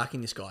not attacking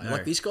this guy. No.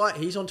 This guy,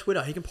 he's on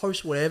Twitter. He can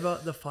post whatever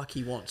the fuck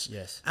he wants.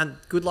 Yes. And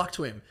good luck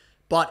to him.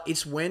 But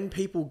it's when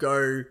people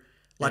go,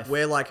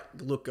 we're like,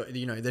 look,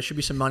 there should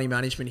be some money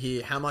management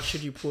here. How much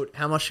should you put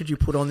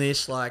on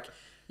this? Where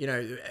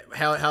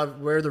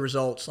are the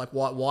results?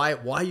 Why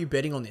are you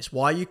betting on this?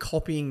 Why are you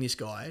copying this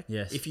guy?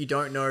 Yes. If you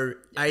don't know,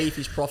 A, if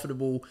he's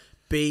profitable,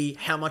 B,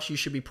 how much you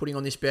should be putting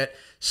on this bet.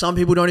 Some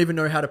people don't even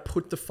know how to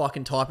put the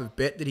fucking type of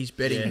bet that he's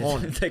betting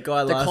on. The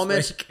guy last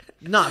week.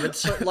 No, but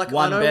so,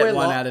 one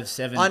out of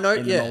 7 in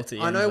the multi.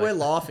 I know we're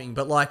laughing,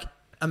 but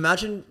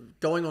imagine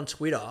going on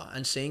Twitter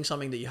and seeing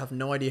something that you have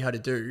no idea how to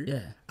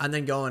do, and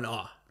then going,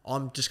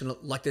 I'm just going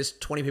to, there's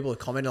 20 people that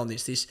commented on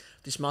this.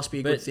 This must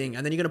be a good thing.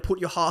 And then you're going to put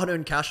your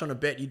hard-earned cash on a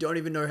bet you don't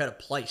even know how to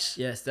place.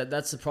 Yes,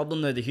 that's the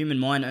problem, though. The human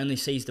mind only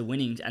sees the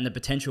winnings and the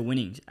potential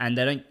winnings, and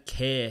they don't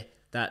care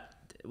that...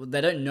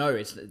 They don't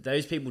know.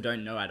 Those people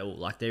don't know at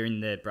all. They're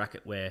in the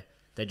bracket where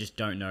they just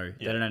don't know. Yep.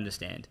 They don't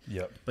understand.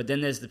 Yep. But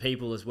then there's the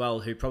people as well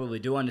who probably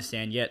do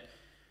understand, yet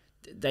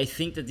they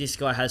think that this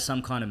guy has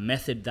some kind of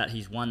method that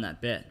he's won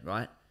that bet,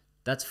 right?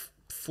 That's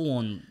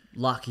full-on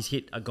luck. He's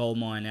hit a gold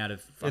mine out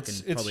of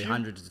probably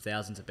hundreds of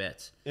thousands of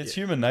bets. It's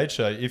human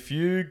nature. If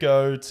you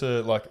go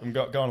to, I'm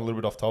going a little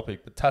bit off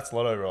topic, but Tats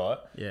Lotto, right?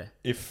 Yeah.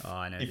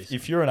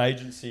 If you're an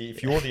agency,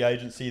 if you're the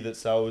agency that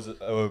sells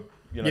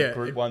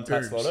Group 1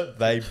 Tats Lotto,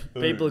 they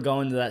boom. People are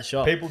going to that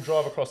shop. People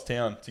drive across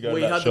town to go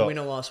to that shop. We had the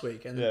winner last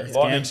week. And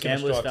it's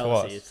gambler's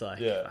fallacy. It's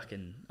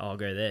fucking, I'll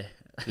go there.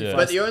 Yeah.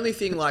 But the only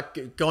thing,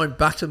 like, going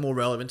back to the more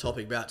relevant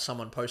topic about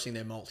someone posting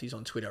their multis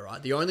on Twitter,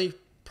 right? The only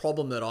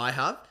problem that I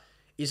have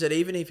is that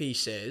even if he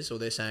says, or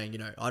they're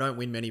saying, I don't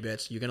win many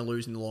bets, you're going to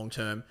lose in the long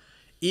term.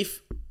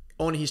 If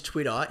on his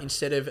Twitter,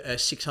 instead of a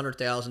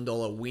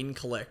 $600,000 win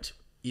collect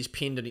is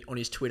pinned on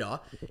his Twitter,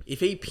 if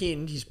he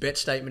pinned his bet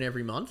statement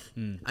every month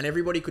and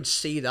everybody could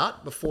see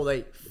that before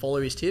they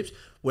follow his tips,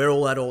 we're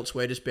all adults,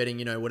 we're just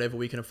betting, whatever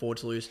we can afford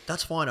to lose.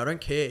 That's fine. I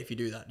don't care if you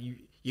do that.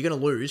 You're going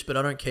to lose, but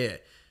I don't care.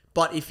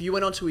 But if you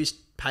went onto his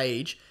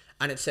page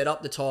and it said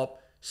up the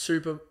top,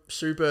 super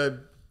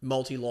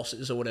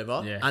multi-losses or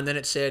whatever, and then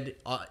it said,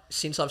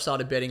 since I've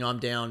started betting, I'm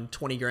down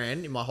 20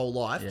 grand in my whole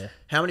life,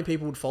 how many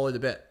people would follow the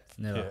bet?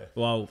 Never. Yeah.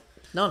 Well,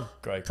 none.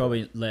 Great.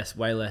 probably less,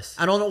 way less.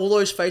 And on all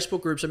those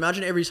Facebook groups,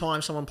 imagine every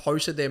time someone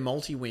posted their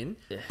multi-win,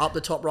 up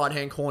the top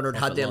right-hand corner, it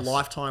had their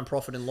lifetime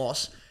profit and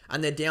loss,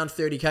 and they're down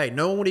 30K.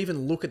 No one would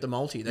even look at the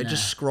multi. They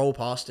just scroll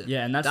past it.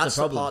 Yeah, and that's the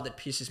problem. The part that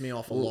pisses me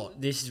off a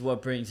lot. This is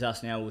what brings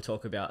us now. We'll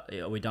talk about.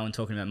 Are we done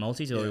talking about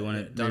multis, or we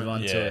want to move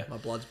on to? My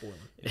blood's boiling.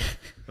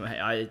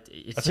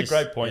 That's a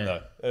great point,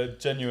 though. It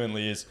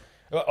genuinely is.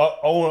 I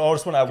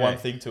just want to add one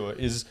thing to it.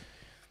 Is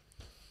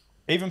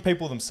even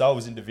people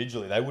themselves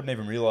individually, they wouldn't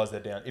even realize they're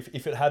down.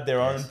 If it had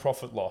their own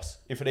profit loss,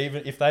 if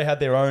they had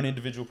their own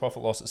individual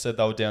profit loss that said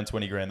they were down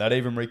 20 grand, they'd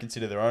even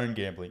reconsider their own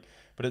gambling.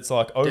 But it's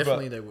like over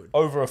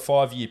a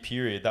 5-year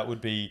period, that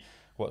would be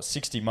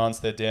 60 months.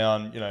 They're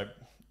down,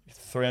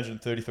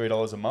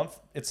 $333 a month.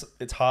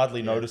 It's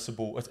hardly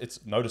noticeable.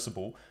 It's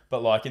noticeable,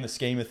 but like in the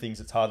scheme of things,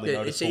 it's hardly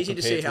noticeable. It's easy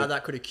to see how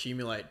that could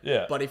accumulate.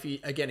 Yeah. But if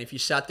you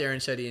sat there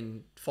and said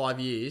in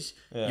 5 years,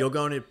 you're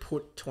going to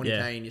put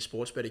 20K in your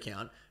sports bet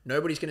account,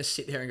 nobody's going to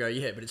sit there and go,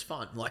 but it's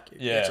fun. Like,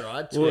 that's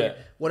all right.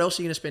 What else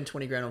are you going to spend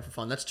 20 grand on for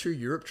fun? That's 2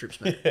 Europe trips,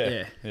 mate.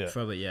 Yeah.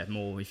 Probably,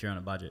 more if you're on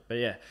a budget. But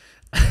yeah.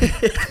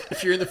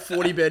 If you're in the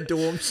 40-bed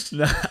dorms.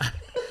 Nah,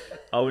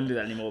 I wouldn't do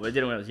that anymore, but I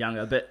did it when I was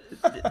younger. But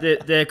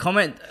the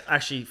comment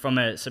actually from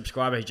a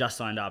subscriber who just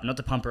signed up, not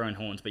to pump our own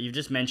horns, but you've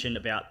just mentioned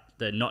about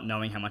the not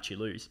knowing how much you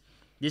lose.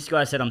 This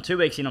guy said, I'm 2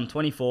 weeks in, I'm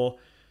 24.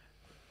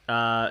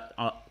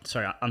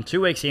 I'm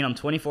 2 weeks in, I'm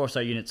 24 or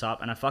so units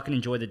up, and I fucking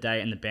enjoy the day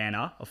and the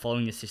banner of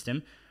following the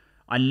system.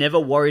 I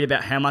never worried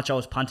about how much I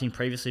was punting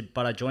previously,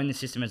 but I joined the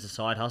system as a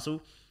side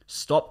hustle,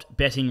 stopped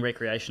betting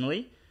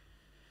recreationally.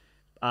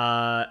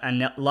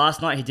 And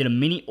last night he did a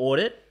mini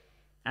audit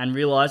and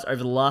realized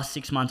over the last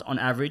 6 months, on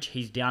average,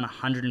 he's down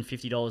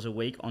 $150 a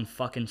week on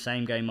fucking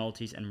same game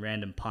multis and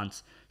random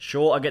punts.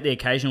 Sure, I get the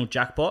occasional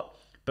jackpot,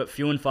 but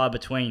few and far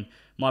between.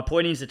 My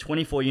point is the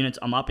 24 units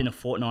I'm up in a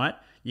fortnight,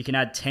 you can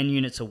add 10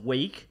 units a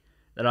week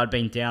that I'd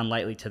been down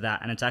lately to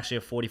that, and it's actually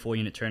a 44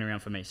 unit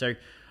turnaround for me. So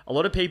a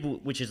lot of people,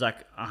 which is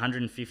like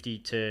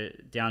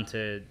 150 down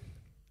to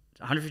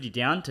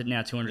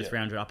now 200,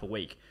 300 up a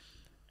week.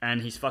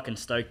 And he's fucking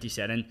stoked, he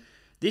said. And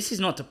this is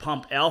not to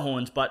pump our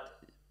horns, but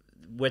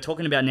we're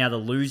talking about now the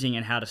losing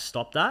and how to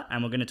stop that.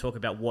 And we're going to talk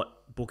about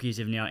what bookies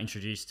have now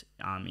introduced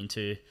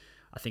into,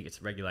 I think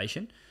it's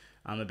regulation,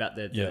 about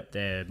their monthly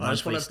statements. I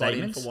just want to butt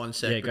in for 1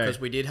 sec because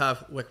we did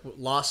have,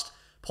 last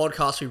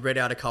podcast, we read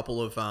out a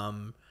couple of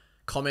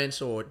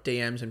comments or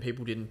DMs and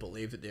people didn't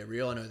believe that they're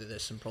real. I know that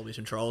there's probably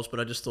some trolls, but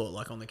I just thought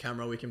like on the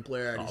camera we can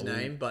blur out his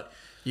name, but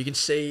you can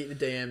see the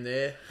DM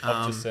there.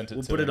 I've just sent it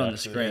we'll to put it on the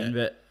screen,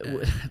 but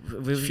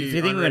if you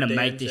think we're going to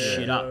make this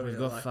shit up, we've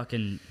got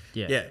fucking...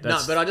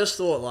 but I just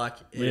thought like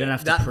we don't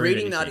have to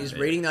reading that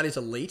is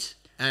elite,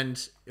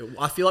 and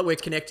I feel like we're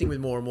connecting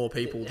with more and more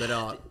people that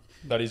are...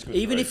 That is good.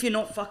 Even if you're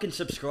not fucking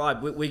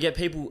subscribed, we get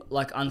people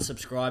like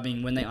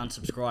unsubscribing when they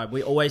unsubscribe.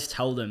 We always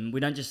tell them, we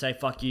don't just say,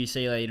 fuck you,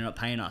 see you later, you're not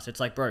paying us. It's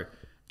like, bro,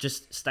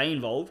 just stay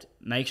involved.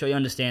 Make sure you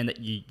understand that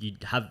you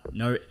have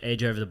no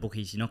edge over the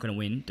bookies. You're not going to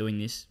win doing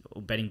this,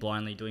 or betting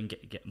blindly, doing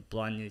get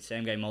blindly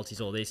same game multis,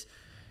 all this.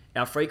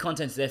 Our free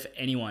content's there for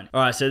anyone.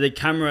 All right, so the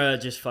camera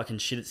just fucking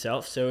shit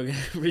itself. So we're going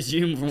to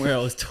resume from where I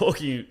was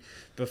talking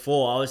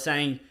before. I was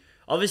saying...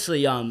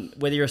 Obviously,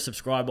 whether you're a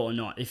subscriber or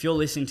not, if you're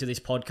listening to this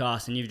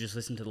podcast and you've just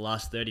listened to the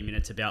last 30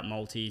 minutes about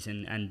multis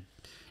and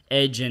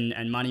edge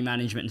and money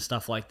management and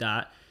stuff like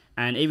that,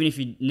 and even if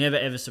you never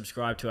ever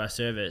subscribe to our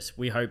service,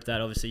 we hope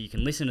that obviously you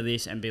can listen to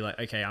this and be like,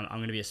 okay, I'm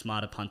going to be a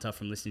smarter punter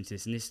from listening to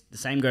this. And the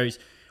same goes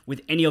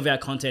with any of our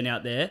content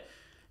out there.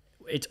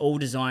 It's all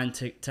designed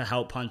to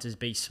help punters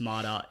be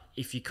smarter.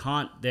 If you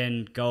can't,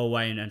 then go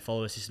away and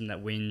follow a system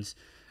that wins,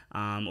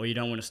 or you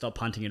don't want to stop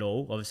punting at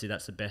all. Obviously,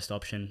 that's the best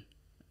option.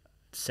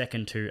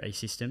 Second to a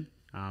system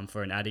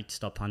for an addict,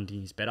 stop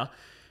punting is better.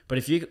 But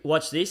if you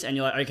watch this and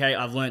you're like, okay,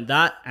 I've learned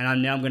that, and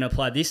I'm going to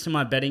apply this to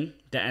my betting,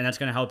 and that's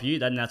going to help you,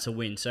 then that's a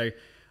win. So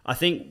I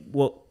think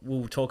what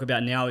we'll talk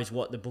about now is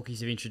what the bookies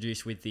have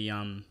introduced with the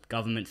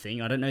government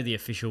thing. I don't know the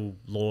official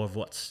law of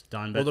what's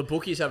done. But well, the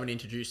bookies haven't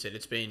introduced it.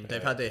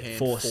 They've had their hand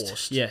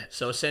forced. Yeah.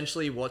 So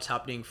essentially what's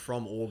happening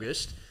from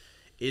August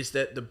is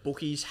that the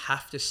bookies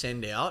have to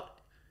send out,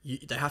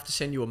 they have to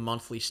send you a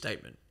monthly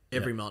statement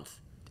every month.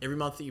 Every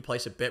month that you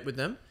place a bet with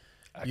them,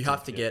 you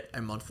have to get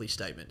a monthly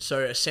statement. So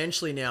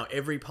essentially now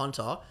every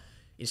punter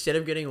instead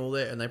of getting all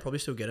their, and they probably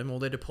still get them, all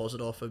their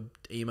deposit offer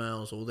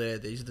emails,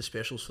 these are the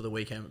specials for the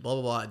weekend, blah,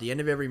 blah, blah. At the end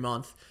of every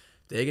month,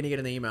 they're going to get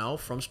an email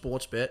from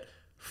Sportsbet,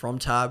 from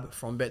Tab,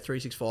 from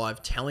Bet365,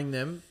 telling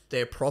them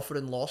their profit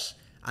and loss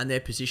and their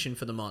position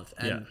for the month.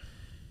 And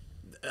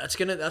that's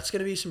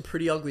gonna be some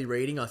pretty ugly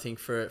reading, I think,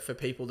 for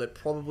people that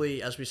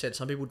probably, as we said,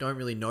 some people don't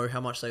really know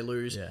how much they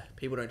lose. Yeah.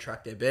 People don't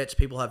track their bets.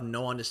 People have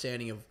no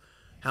understanding of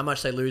how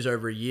much they lose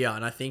over a year.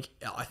 And I think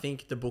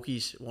the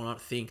bookies, well,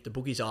 not think, the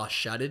bookies are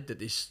shattered that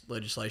this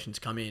legislation's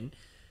come in,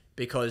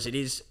 because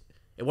it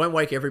won't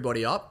wake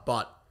everybody up,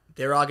 but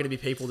there are going to be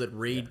people that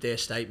read their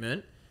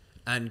statement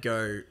and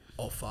go,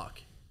 oh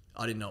fuck,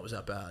 I didn't know it was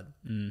that bad.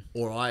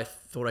 Or I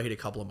thought I hit a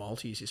couple of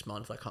multis this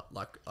month. Like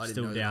I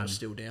didn't know that I was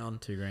still down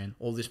 $2,000.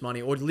 all this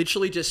money. Or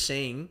literally just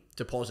seeing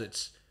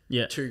deposits,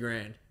 Yeah.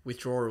 $2,000,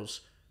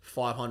 withdrawals,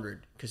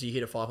 500, because you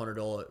hit a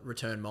 $500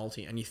 return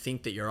multi and you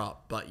think that you're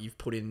up, but you've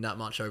put in that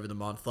much over the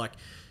month. Like,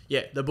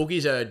 yeah, the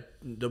bookies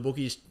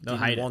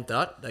didn't want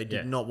that. They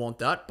did not want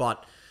that,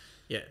 but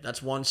yeah,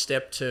 that's one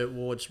step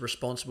towards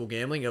responsible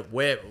gambling.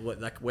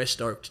 We're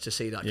stoked to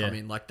see that come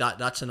in. Like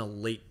that's an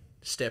elite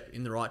step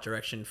in the right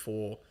direction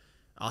for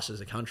us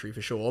as a country,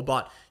 for sure.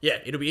 But yeah,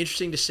 it'll be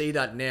interesting to see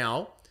that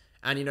now.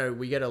 And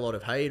we get a lot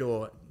of hate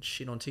or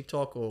shit on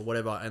TikTok or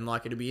whatever, and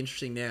like it'll be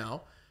interesting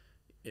now.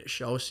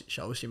 Show us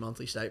your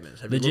monthly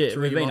statements. Have you looked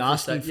through we've been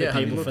asking for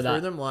people for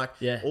that. Them? Like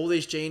all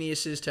these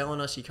geniuses telling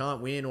us you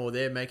can't win, or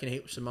they're making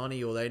heaps of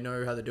money, or they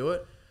know how to do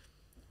it.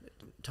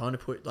 Time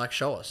to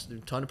show us.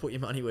 Time to put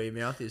your money where your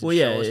mouth is. Well,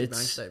 show us your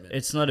bank statement.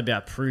 It's not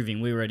about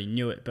proving. We already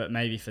knew it, but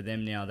maybe for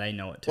them now they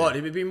know it too. Well,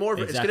 it would be more.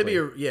 Exactly.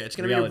 It's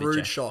going to be a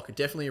rude shock.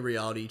 Definitely a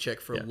reality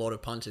check for a lot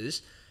of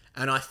punters,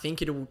 and I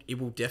think it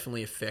will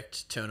definitely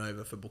affect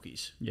turnover for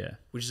bookies. Yeah,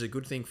 which is a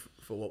good thing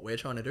for what we're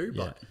trying to do.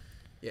 But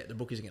yeah, the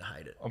bookies are going to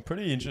hate it. I'm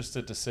pretty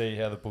interested to see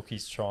how the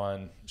bookies try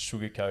and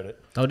sugarcoat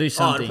it. They'll do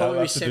something. It'll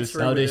probably be sent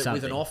through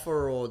with an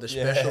offer or the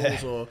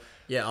specials or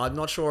I'm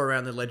not sure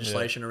around the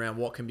legislation around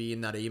what can be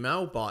in that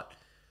email, but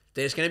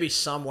there's going to be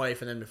some way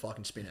for them to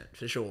fucking spin it,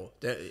 for sure.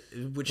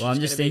 I'm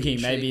just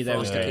thinking maybe they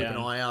will keep an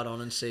eye out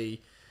on and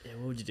see. Yeah,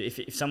 what would you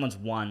do? If someone's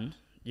won,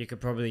 you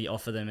could probably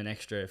offer them an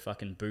extra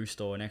fucking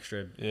boost or an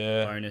extra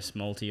bonus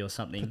multi or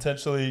something.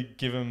 Potentially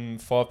give them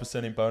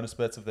 5% in bonus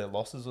bets of their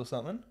losses or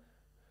something.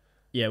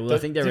 Yeah, well, I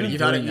think they're already doing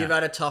that. You've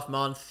had a tough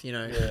month,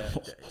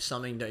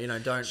 something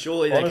that, don't...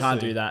 Surely they can't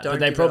do that, but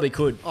they probably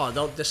could. Oh,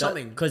 there's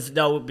something... Because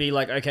they'll be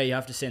like, okay, you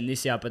have to send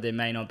this out, but there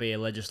may not be a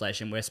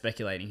legislation. We're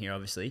speculating here,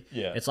 obviously.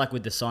 Yeah. It's like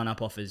with the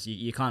sign-up offers.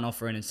 You can't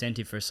offer an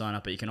incentive for a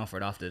sign-up, but you can offer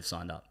it after they've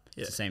signed up.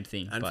 It's the same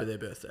thing. And for their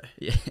birthday.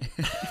 Yeah.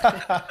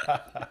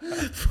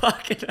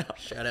 Fucking hell.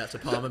 Shout out to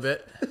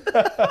PalmerBet.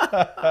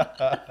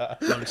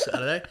 On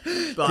Saturday.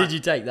 But, did you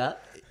take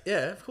that?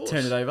 Yeah, of course.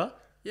 Turn it over?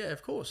 Yeah,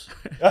 of course.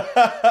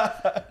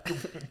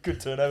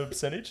 Good turnover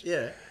percentage.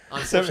 Yeah.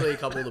 Unfortunately, a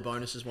couple of the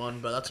bonuses won,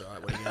 but that's all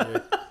right. What are you going to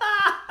do?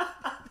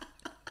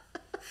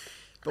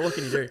 But what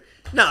can you do?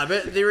 No,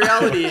 but the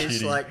reality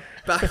is,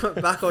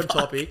 back on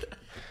topic,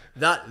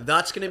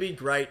 that's going to be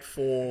great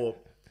for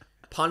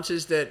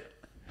punters that...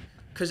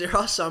 Because there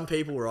are some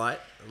people, right?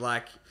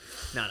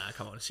 No,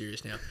 come on,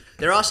 serious now.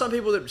 There are some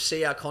people that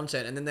see our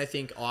content and then they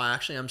think,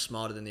 actually, I'm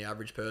smarter than the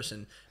average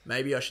person.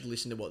 Maybe I should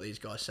listen to what these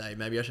guys say.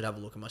 Maybe I should have a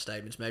look at my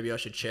statements. Maybe I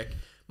should check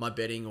my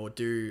betting or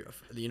do,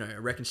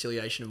 a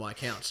reconciliation of my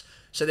accounts.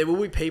 So there will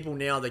be people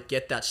now that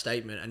get that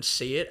statement and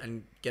see it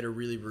and get a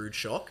really rude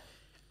shock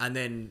and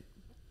then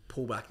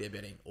pull back their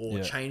betting or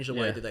change the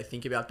way that they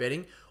think about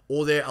betting.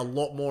 Or they're a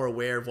lot more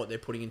aware of what they're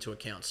putting into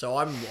account. So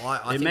I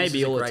think it may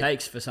be all it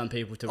takes for some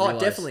people to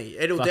realize. Definitely.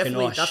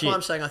 That's why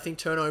I'm saying I think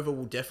turnover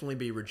will definitely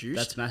be reduced.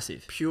 That's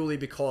massive. Purely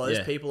because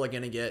people are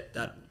going to get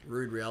that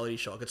rude reality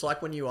shock. It's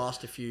like when you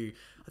asked I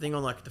think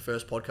on the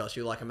first podcast,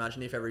 you were like,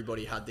 imagine if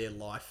everybody had their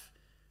life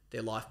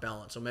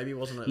balance, or maybe it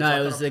wasn't.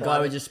 It was the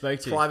guy we just spoke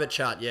to. Private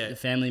chat, the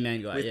family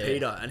man guy with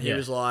Peter, and he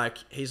was like,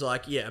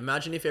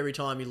 imagine if every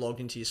time you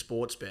logged into your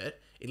sports bet,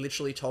 it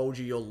literally told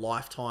you your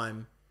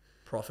lifetime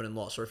profit and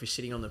loss, or if you're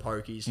sitting on the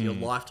pokies, your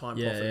lifetime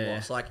profit and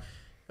loss. Like,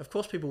 of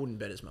course, people wouldn't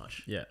bet as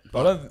much. Yeah,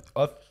 but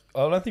I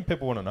don't think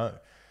people want to know.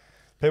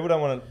 People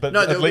don't want to. But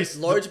no, at least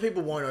loads of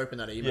people won't open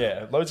that email.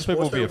 Yeah, loads of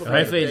people will be afraid.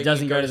 Hopefully, it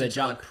doesn't go to their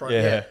junk.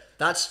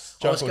 That's.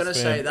 I was going to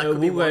say that could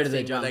be one thing where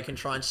they junk. can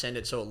try and send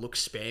it so it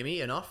looks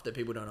spammy enough that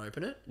people don't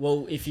open it.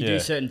 Well, if you do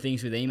certain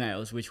things with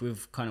emails, which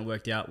we've kind of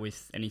worked out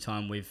with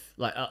anytime we've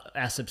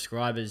our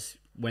subscribers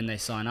when they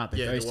sign up,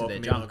 it goes to their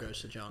junk.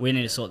 We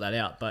need to sort that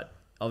out, but.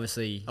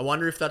 Obviously, I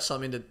wonder if that's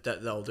something that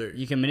they'll do.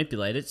 You can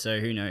manipulate it, so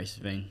who knows?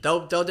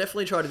 They'll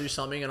definitely try to do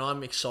something, and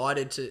I'm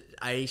excited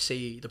to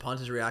see the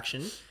punters'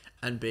 reaction,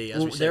 and B,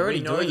 as we said, we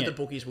know that the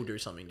bookies will do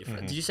something different.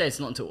 Mm-hmm. Did you say it's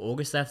not until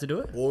August they have to do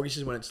it? August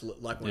is when it's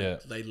when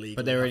they leave.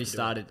 But they already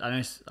started.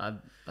 I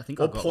think.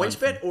 Well,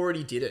 PointsBet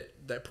already did it.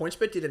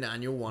 PointsBet did an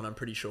annual one. I'm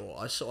pretty sure.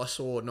 I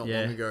saw not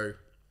long ago.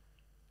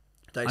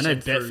 I know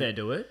Betfair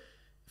do it.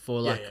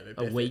 For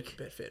a week,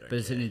 but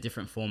it's in a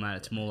different format.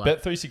 It's more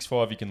like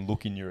Bet365. You can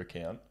look in your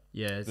account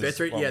Yeah, There's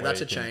Bet3, one yeah, where that's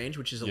you a can- change,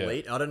 which is yeah.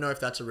 elite. I don't know if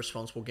that's a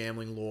responsible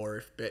gambling law or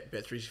if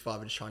Bet365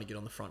 are just trying to get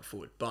on the front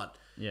foot. But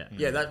yeah.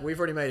 yeah, that we've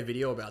already made a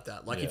video about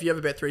that. Like, Yeah. if you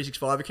have a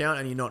Bet365 account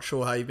and you're not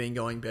sure how you've been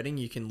going betting,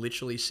 you can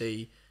literally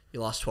see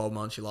your last 12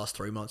 months, your last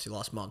 3 months, your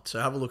last month. So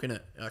have a look in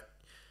it.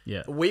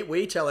 Yeah.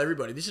 We tell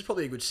everybody, this is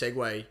probably a good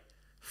segue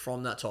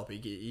from that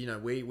topic. You know,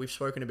 we've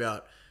spoken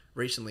about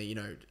recently, you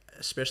know,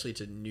 especially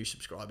to new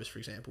subscribers, for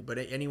example, but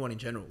anyone in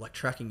general, like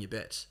tracking your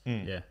bets.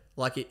 Yeah.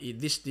 Like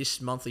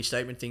this monthly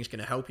statement thing is going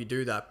to help you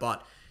do that.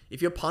 But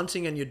if you're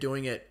punting and you're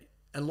doing it,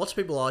 and lots of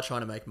people are trying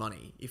to make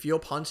money, if you're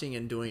punting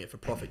and doing it for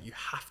profit, you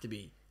have to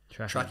be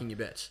tracking your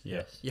bets.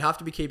 Yes. You have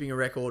to be keeping a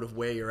record of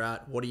where you're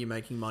at. What are you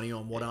making money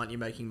on? What aren't you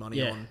making money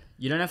Yeah. on?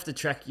 You don't have to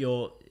track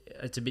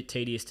it's a bit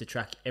tedious to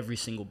track every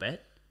single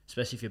bet,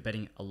 especially if you're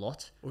betting a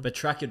lot. But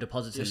track your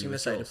deposits and Just your going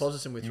to say withdrawals.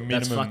 deposits and withdrawals.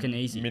 That's Minimum- fucking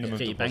easy. minimum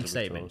Get your bank deposit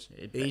statement.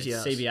 withdrawals. Easy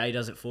as. CBA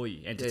does it for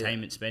you.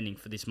 Entertainment spending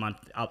for this month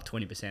up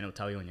 20%. It'll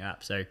tell you on your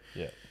app. So,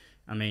 Yeah.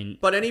 I mean,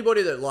 But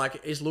anybody that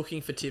like is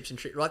looking for tips and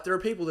tricks, like there are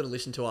people that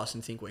listen to us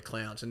and think we're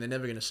clowns and they're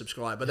never going to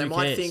subscribe, but they Who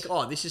might cares? think,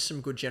 oh, this is some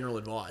good general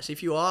advice.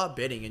 If you are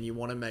betting and you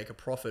want to make a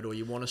profit or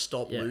you want to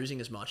stop Yeah. losing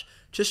as much,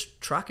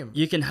 just track them.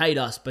 you can hate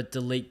us, but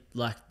delete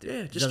Yeah,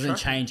 it just doesn't track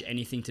change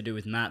anything to do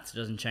with maths. It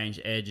doesn't change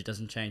edge. It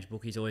doesn't change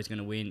bookie's always going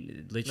to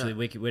win. Literally,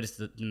 No. we're just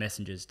the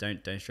messengers.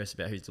 Don't stress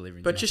about who's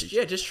delivering. But the just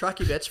message. just track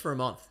your bets for a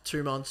month,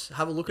 2 months.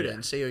 Have a look at it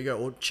and see how you go.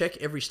 Or check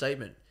every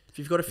statement. If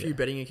you've got a few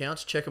betting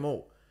accounts, check them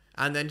all,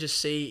 and then just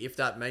see if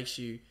that makes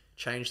you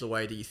change the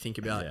way that you think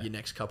about Yeah. your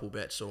next couple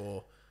bets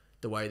or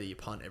the way that you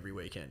punt every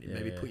weekend.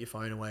 Maybe yeah. put your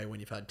phone away when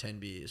you've had 10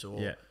 beers or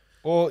Yeah.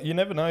 Or you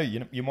never know.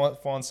 You might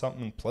find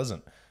something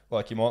pleasant.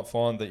 Like you might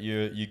find that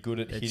you're good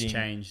at It's hitting.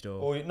 changed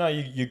Or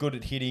you're good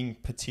at hitting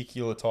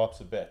particular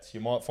types of bets. You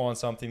might find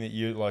something that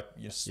you like.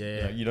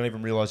 You don't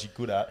even realize you're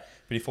good at.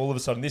 But if all of a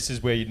sudden this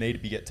is where you need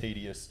to get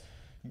tedious,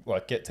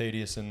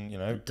 and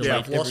Yeah, I've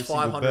every lost single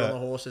 500 on bet. the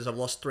horses. I've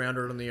lost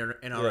 300 on the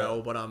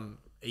NRL, but I'm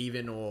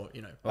even or,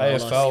 AFL,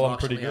 I'm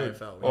bucks pretty on the good.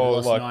 AFL, I Or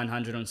lost like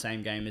 900 on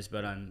same gamers,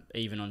 but I'm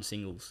even on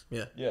singles.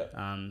 yeah.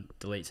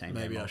 Delete same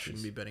Maybe game I multis.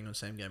 shouldn't be betting on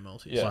same game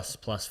multis. Yeah.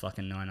 Plus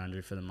fucking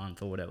 900 for the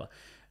month or whatever.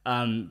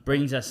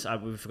 Brings us.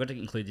 We forgot to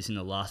include this in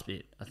the last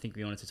bit. I think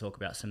we wanted to talk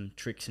about some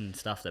tricks and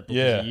stuff that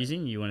bookies are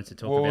using. You wanted to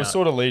talk Well, about. we're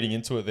sort of leading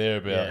into it there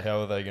about Yeah.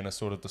 how are they going to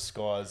sort of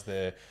disguise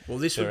their. Well,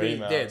 this their would be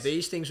emails.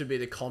 these things would be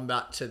the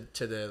combat to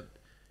the.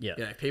 Yeah.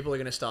 You know, people are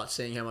going to start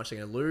seeing how much they're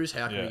going to lose.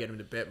 How can we Yeah. get them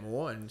to bet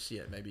more? And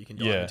maybe you can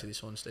dive Yeah. into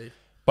this one, Steve.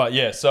 But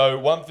yeah, so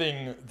one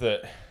thing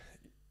that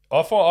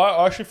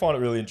I actually find it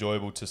really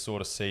enjoyable to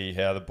sort of see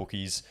how the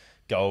bookies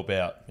go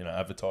about,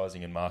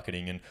 advertising and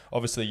marketing. And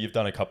obviously you've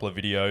done a couple of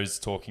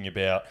videos talking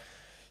about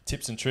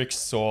tips and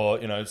tricks or,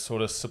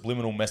 sort of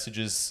subliminal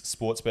messages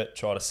Sportsbet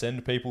try to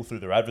send people through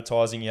their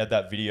advertising. You had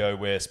that video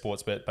where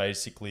Sportsbet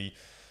basically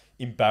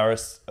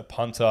embarrassed a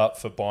punter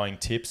for buying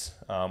tips.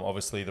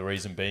 Obviously the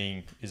reason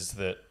being is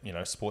that,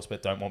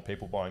 Sportsbet don't want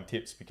people buying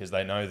tips because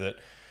they know that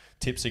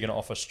tips are going to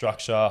offer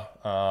structure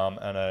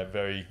and a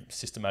very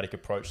systematic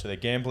approach to their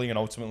gambling, and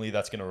ultimately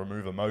that's going to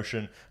remove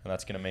emotion, and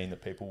that's going to mean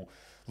that people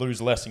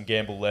lose less and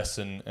gamble less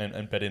and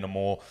bet in a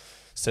more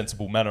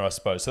sensible manner, I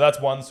suppose. So that's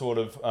one sort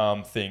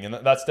of thing, and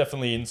that's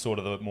definitely in sort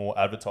of the more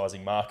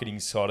advertising marketing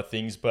side of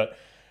things, but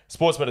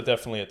Sportsbet are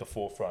definitely at the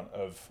forefront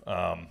of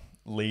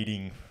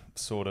leading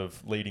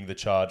the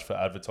charge for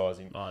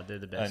advertising. Oh, they're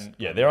the best. And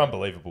yeah, they're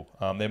unbelievable.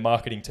 Their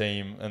marketing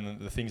team and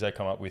the things they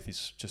come up with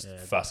is just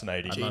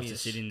fascinating. I'd love to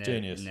Genius. sit in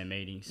Genius. their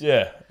meetings.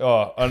 Yeah.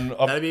 Oh, and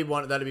That'd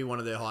be one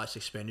of their highest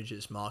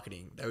expenditures,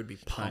 marketing. They would be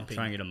pumping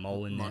Try and get a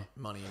mole in there.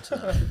 money into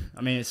that.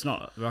 I mean, it's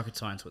not rocket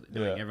science what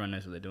they're doing. Yeah. Everyone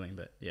knows what they're doing,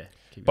 but yeah.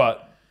 keep going.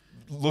 but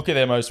look at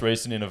their most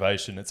recent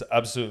innovation. It's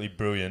absolutely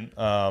brilliant.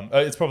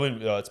 It's probably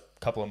it's a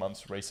couple of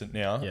months recent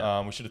now.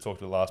 Yeah. We should have talked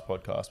to the last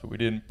podcast, but we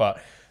didn't.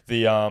 But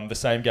the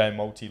same game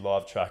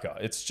multi-live tracker.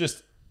 It's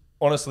just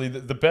honestly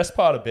the best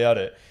part about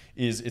it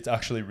is it's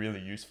actually really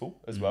useful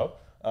as well.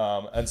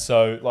 And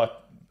so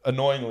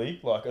annoyingly,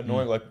 no,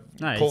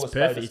 call it's a spade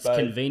perfect. a It's spade.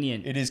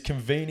 convenient. It is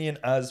convenient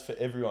as for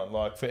everyone.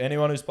 Like for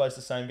anyone who's placed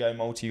the same game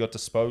multi, you got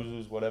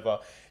disposals, whatever.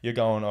 You're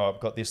going, I've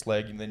got this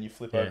leg, and then you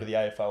flip over the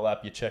AFL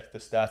app, you check the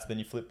stats, then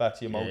you flip back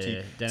to your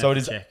multi. Don't So have it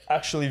to is check.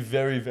 actually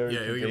very, very Yeah,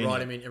 convenient. you write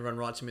them in. Everyone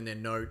writes them in their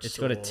notes. It's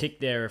got a tick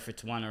there if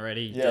it's one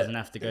already. Yeah. Doesn't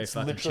have to go It's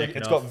fucking literally- check it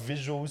It's off. got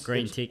visuals.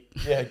 Green It's- tick.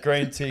 Yeah,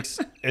 green ticks.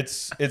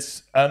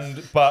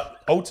 But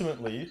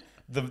ultimately,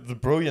 the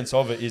brilliance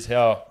of it is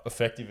how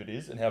effective it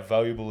is and how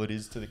valuable it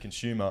is to the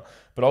consumer.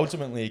 But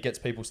ultimately, it gets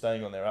people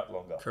staying on their app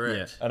longer.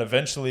 Correct. And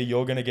eventually,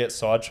 you're going to get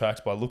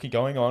sidetracked by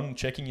going on,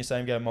 checking your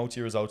same game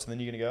multi results, and then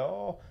you're going to go,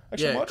 oh,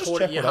 actually, I might just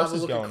check you what have else a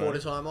is look at going quarter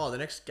on. time. Oh, the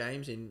next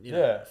game's in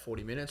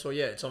 40 minutes. Or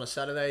it's on a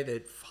Saturday.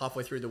 They're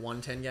halfway through the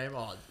 110 game.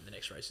 Oh, the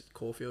next race at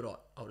Caulfield.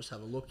 I'll just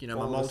have a look.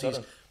 All of a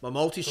sudden. My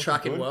multi's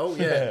tracking good. well.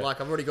 Yeah. Yeah,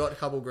 I've already got a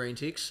couple green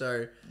ticks,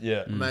 so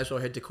Yeah. I may as well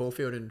head to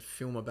Caulfield and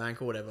fill my bank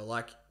or whatever.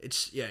 It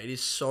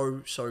is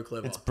so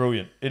clever. It's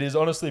brilliant. It is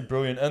honestly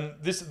brilliant, and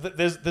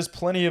there's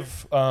plenty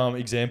of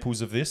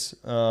examples of this.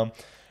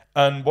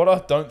 And what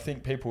I don't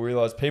think people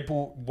realize,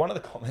 one of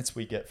the comments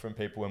we get from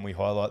people when we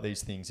highlight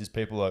these things is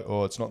people like,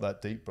 "Oh, it's not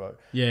that deep, bro."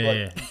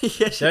 Yeah, Like,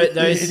 yeah.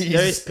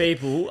 Those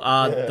people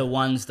are the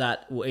ones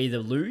that will either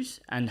lose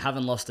and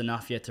haven't lost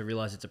enough yet to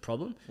realize it's a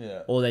problem,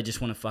 or they just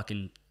want to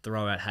fucking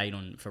throw out hate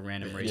on for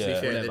random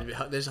reasons. To be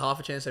fair, there's half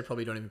a chance they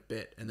probably don't even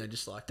bet, and they're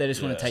just like they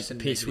just want to take the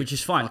piss, which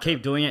is fine.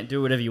 Keep doing it,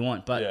 do whatever you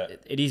want,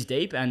 but it is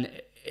deep and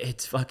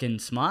it's fucking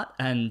smart,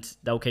 and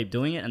they'll keep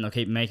doing it, and they'll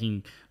keep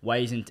making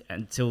ways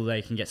until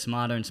they can get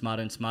smarter and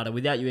smarter and smarter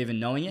without you even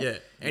knowing it. Yeah,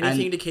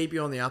 anything to keep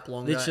you on the up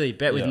longer. Literally,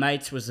 Bet with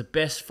Mates was the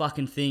best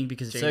fucking thing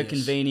because it's so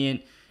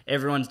convenient.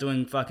 Everyone's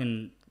doing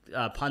fucking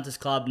Punters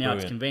Club now.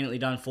 Brilliant. It's conveniently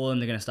done for them.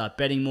 They're going to start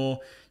betting more.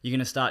 You're going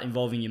to start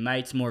involving your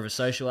mates, more of a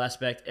social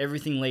aspect.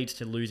 Everything leads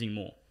to losing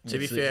more. To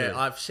be fair,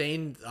 I've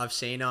seen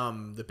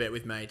the Bet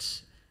with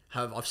Mates.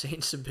 I've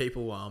seen some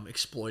people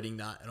exploiting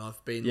that, and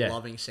I've been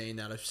loving seeing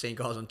that. I've seen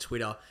guys on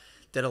Twitter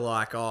that are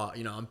like, "Oh,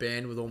 I'm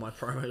banned with all my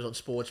promos on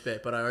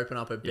Sportsbet, but I open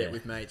up a Bet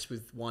with Mates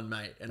with one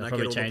mate, and I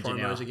get all the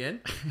promos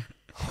again."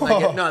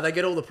 They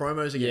get all the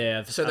promos again.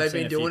 Yeah, so they've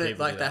been doing it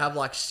like they have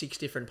like 6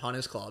 different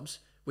punters clubs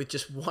with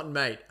just one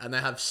mate, and they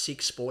have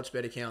 6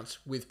 Sportsbet accounts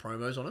with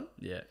promos on them.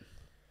 Yeah.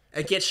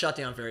 It gets shut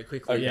down very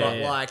quickly,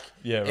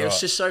 it was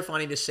just so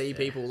funny to see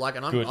people like,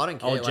 and I don't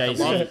care.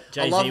 Like,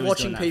 I love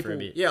watching people.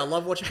 I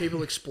love watching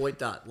people exploit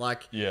that.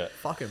 Like,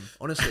 fuck them,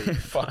 honestly.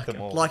 Fuck them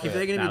all. Like, if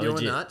they're going to be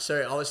doing that,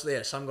 so I was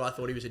there. Some guy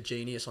thought he was a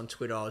genius on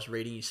Twitter. I was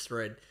reading his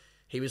thread.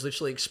 He was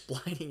literally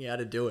explaining how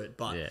to do it,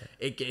 but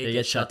it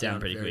gets shut down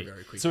pretty quick.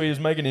 Very quickly. So he was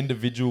making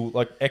individual,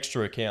 like,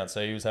 extra accounts.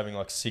 So he was having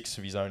like 6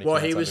 of his own accounts.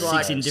 Well, he was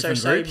like, 6 in so different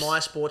say groups. my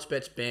sports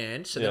bet's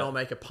banned, so then I'll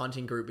make a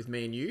punting group with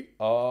me and you,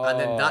 and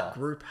then that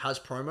group has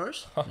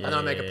promos, and then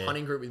I make a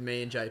punting group with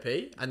me and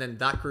JP, and then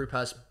that group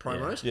has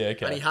promos. Yeah,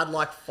 okay. And he had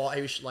like 5.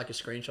 He was like a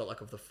screenshot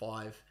like of the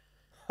 5.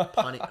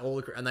 Punting,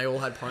 and they all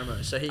had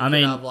promos, so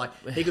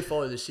he could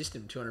follow the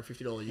system,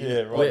 $250 a year.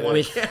 Yeah,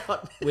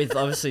 right. With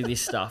obviously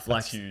this stuff,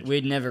 like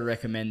we'd never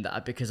recommend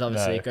that because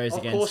obviously it goes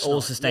against all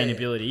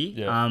sustainability.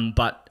 Yeah.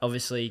 But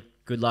obviously,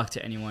 good luck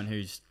to anyone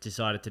who's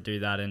decided to do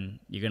that, and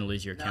you're going to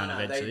lose your account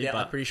eventually. But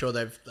I'm pretty sure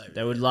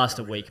they would last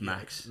a week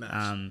max.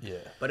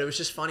 But it was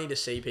just funny to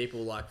see people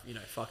like,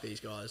 fuck these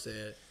guys.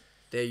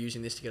 They're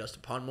using this to get us to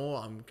punt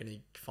more. I'm going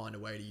to find a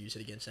way to use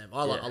it against them.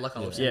 I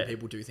love seeing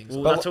people do things.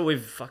 Well, that's what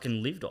we've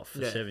fucking lived off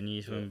for 7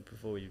 years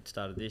before we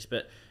started this.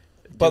 But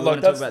do you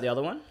want to talk about the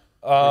other one?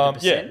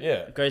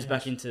 It goes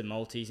back into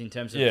multis in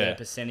terms of the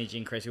percentage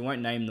increase. We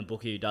won't name the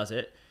bookie who does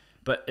it,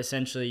 but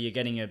essentially you're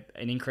getting an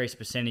increased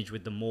percentage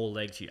with the more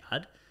legs you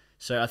add.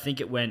 So I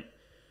think it went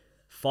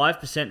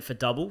 5% for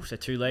double, so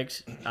 2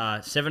 legs,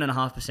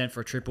 7.5% for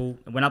a triple.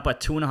 It went up by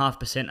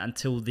 2.5%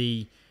 until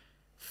the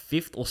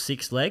 5th or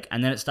 6th leg,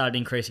 and then it started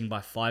increasing by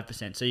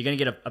 5%. So you're going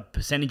to get a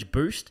percentage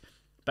boost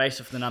based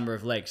off the number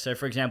of legs. So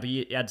for example,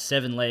 you add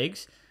 7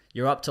 legs,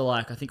 you're up to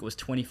like, I think it was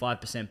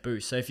 25%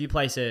 boost. So if you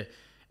place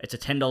it's a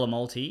 $10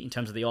 multi in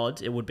terms of the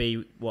odds, it would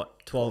be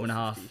what,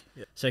 12.5.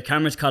 Yeah. So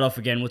camera's cut off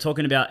again. We're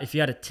talking about if you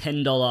had a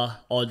 $10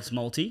 odds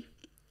multi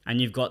and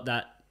you've got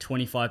that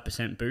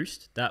 25%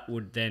 boost, that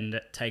would then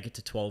take it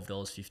to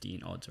 $12.50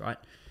 in odds, right?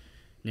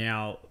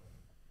 Now,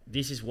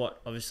 this is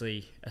what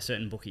obviously a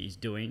certain bookie is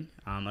doing.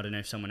 I don't know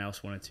if someone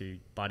else wanted to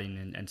butt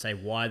in and say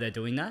why they're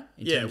doing that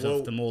in terms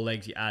of the more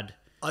legs you add.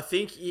 I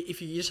think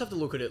if you just have to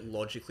look at it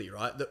logically,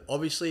 right?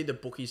 Obviously, the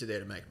bookies are there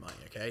to make money,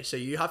 okay? So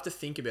you have to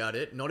think about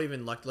it.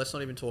 Let's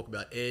not even talk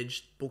about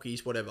edge,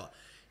 bookies, whatever.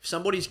 If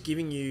somebody's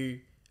giving you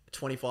a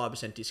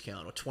 25%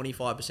 discount or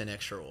 25%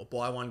 extra or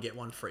buy one, get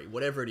one free,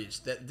 whatever it is,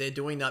 that they're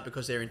doing that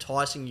because they're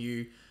enticing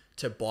you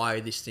to buy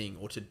this thing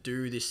or to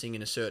do this thing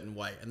in a certain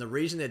way. And the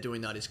reason they're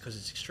doing that is because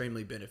it's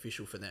extremely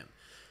beneficial for them.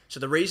 So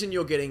the reason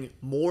you're getting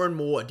more and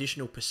more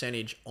additional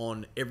percentage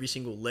on every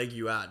single leg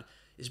you add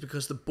is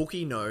because the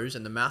bookie knows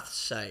and the maths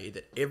say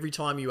that every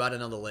time you add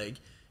another leg,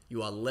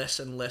 you are less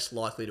and less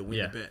likely to win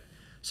the bet.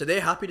 So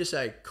they're happy to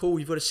say, cool,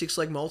 you've got a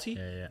 6-leg multi?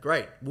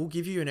 Great. We'll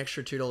give you an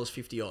extra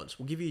 $2.50 odds.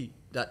 We'll give you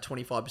that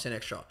 25%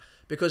 extra.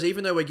 Because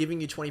even though we're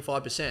giving you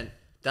 25%,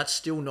 that's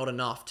still not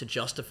enough to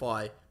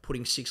justify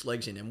putting 6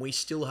 legs in, and we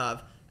still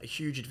have a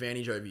huge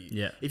advantage over you.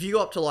 Yeah. If you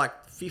go up to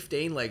like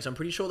 15 legs, I'm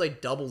pretty sure they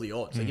double the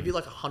odds. They give you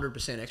like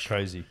 100% extra.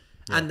 Crazy.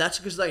 Yeah. And that's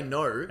because they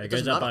know it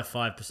goes up by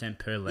 5%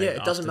 per leg. Yeah,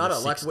 it doesn't matter.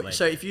 Leg.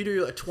 So if you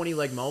do a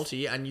 20-leg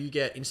multi and you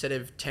get, instead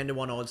of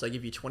 10-1 odds, they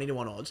give you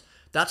 20-1 odds.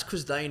 That's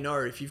because they know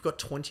if you've got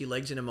 20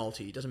 legs in a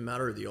multi, it doesn't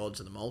matter the odds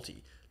of the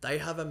multi. They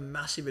have a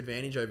massive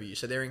advantage over you.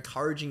 So they're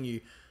encouraging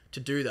you to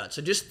do that.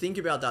 So just think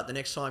about that the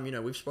next time,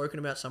 we've spoken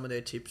about some of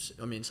their tips,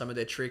 some of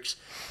their tricks,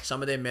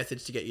 some of their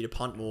methods to get you to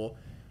punt more.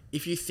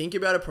 If you think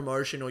about a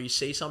promotion or you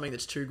see something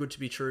that's too good to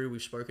be true,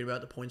 we've spoken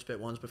about the PointsBet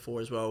ones before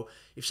as well.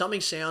 If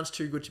something sounds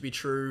too good to be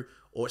true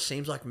or it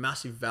seems like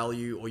massive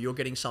value or you're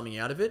getting something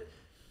out of it,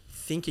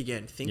 think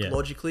again. Think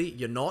logically.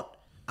 You're not.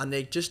 And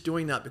they're just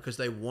doing that because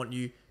they want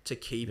you to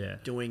keep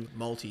doing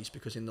multis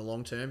because in the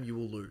long term, you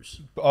will lose.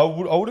 I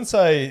wouldn't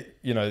say,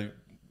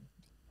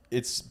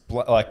 it's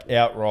like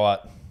outright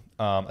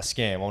a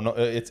scam or not.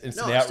 It's an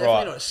outright.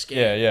 Definitely not a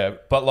scam. Yeah.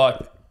 But like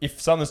if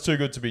something's too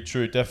good to be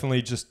true,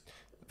 definitely just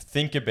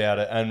think about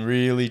it and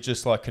really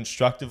just like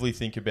constructively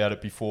think about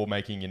it before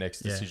making your next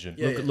decision.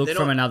 Look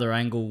from another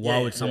angle. Why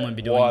would someone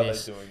be doing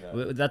this? Why are they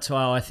doing that? That's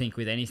why I think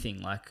with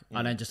anything, like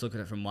I don't just look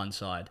at it from one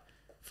side.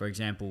 For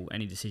example,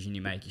 any decision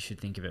you make, you should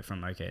think of it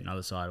from, okay,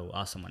 another side, or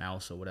ask someone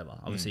else or whatever.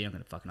 Obviously, you're not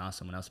going to fucking ask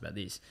someone else about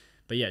this.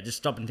 But yeah, just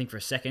stop and think for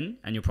a second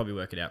and you'll probably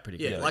work it out pretty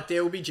quickly. Yeah, like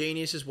there will be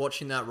geniuses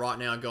watching that right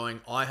now going,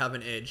 I have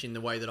an edge in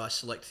the way that I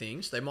select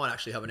things. They might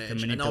actually have an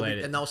edge.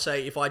 And they'll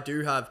say, if I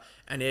do have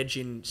an edge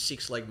in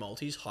 6-leg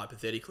multis,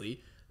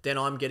 hypothetically, then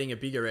I'm getting a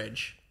bigger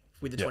edge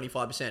with the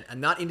 25%.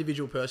 And that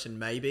individual person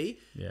may be,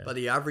 but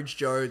the average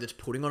Joe that's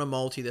putting on a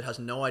multi that has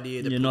no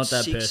idea that you're not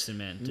that person,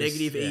 man.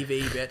 Negative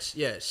EV bets,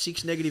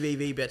 6 negative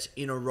EV bets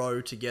in a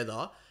row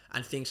together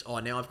and thinks, oh,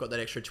 now I've got that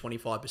extra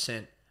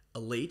 25%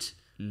 elite.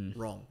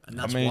 Wrong. And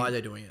that's why they're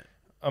doing it.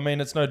 I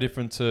mean, it's no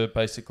different to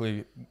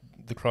basically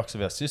the crux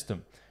of our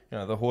system.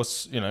 The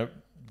horse,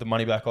 the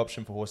money back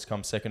option for horse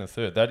comes second or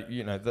third. That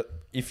that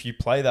if you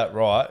play that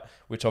right,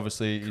 which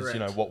obviously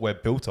is what we're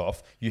built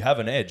off, you have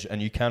an edge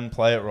and you can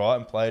play it right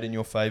and play it in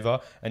your favor,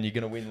 and you're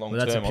going to win long term.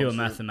 That's a pure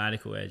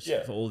mathematical edge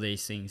for all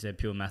these things. They're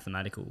pure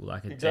mathematical.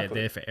 Like they're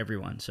there for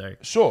everyone. So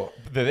sure,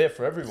 they're there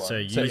for everyone. So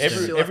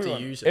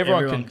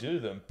everyone can do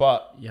them,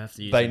 but you have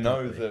to use they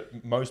know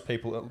that most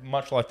people,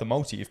 much like the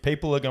multi, if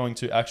people are going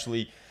to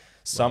actually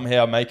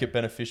somehow make it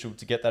beneficial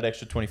to get that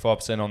extra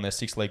 25% on their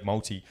 6-leg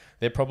multi,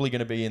 they're probably going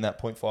to be in that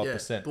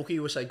 0.5%. Yeah, bookie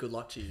will say good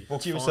luck to you.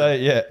 Bookie will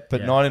say,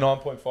 but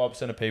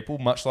 99.5% of people,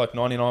 much like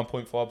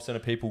 99.5%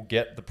 of people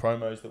get the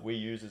promos that we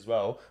use as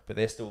well, but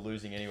they're still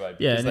losing anyway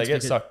because they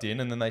get sucked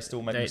in and then they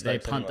still make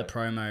mistakes. They punt the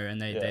promo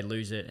and they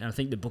lose it. And I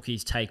think the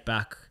bookies take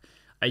back,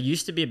 it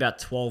used to be about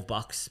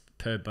 $12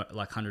 per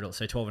 $100,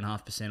 so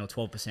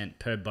 12.5% or 12%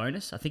 per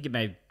bonus. I think it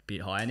may be a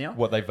bit higher now.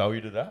 What they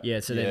valued it at? Yeah,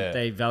 so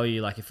they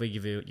value, like if we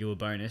give you a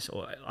bonus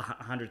or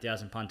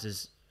 100,000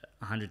 punters,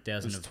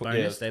 100,000 of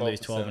bonus, they lose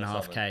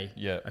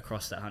 12.5K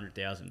across that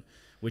 100,000,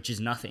 which is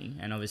nothing.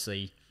 And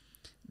obviously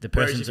the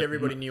person. Whereas if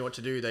everybody knew what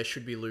to do, they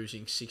should be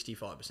losing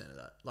 65% of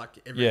that. Like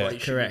everybody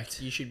should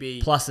correct. You should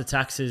be plus the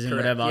taxes and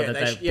whatever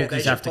that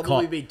bookies have to cop.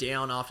 Probably be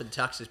down after the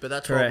taxes, but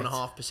that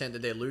 12.5%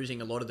 that they're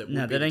losing, a lot of that.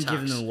 No, they don't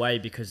give them away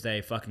because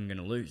they're fucking going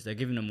to lose. They're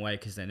giving them away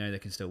because they know they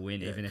can still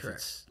win, even if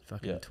it's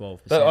fucking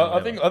 12%.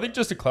 I think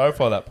just to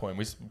clarify that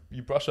point,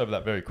 you brushed over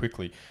that very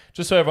quickly,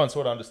 just so everyone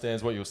sort of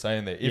understands what you're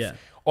saying there. If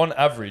on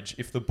average,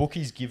 if the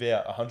bookies give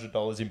out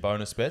 $100 in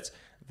bonus bets,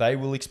 they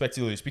will expect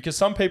to lose because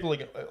some people are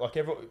like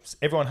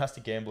everyone has to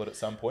gamble it at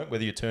some point,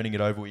 whether you're turning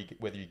it over,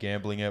 whether you're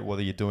gambling it,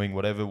 whether you're doing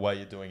whatever way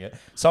you're doing it.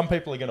 Some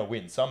people are going to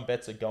win. Some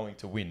bets are going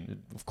to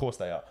win. Of course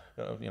they are.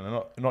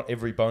 Not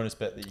every bonus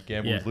bet that you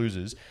gamble with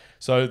loses.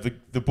 So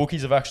the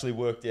bookies have actually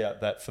worked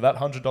out that for that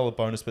 $100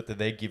 bonus bet that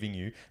they're giving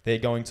you, they're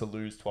going to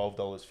lose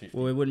 $12.50.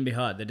 Well, it wouldn't be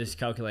hard. They just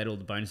calculate all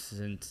the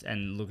bonuses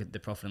and look at the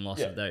profit and loss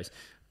of those.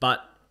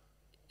 But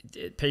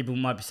people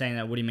might be saying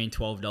that, what do you mean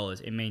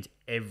 $12? It means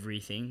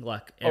everything,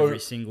 like every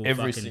single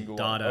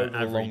data over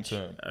average, the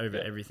long term, over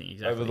everything,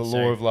 exactly. Over the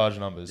law of large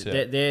numbers.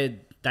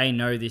 They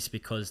know this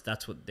because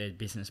that's what their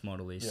business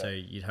model is. So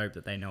you'd hope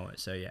that they know it.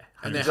 So 100%.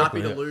 And they're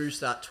happy to lose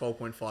that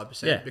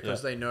 12.5%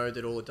 because they know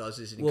that all it does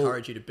is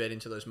encourage you to bet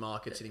into those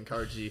markets. It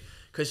encourages you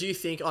because you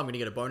think, I'm going to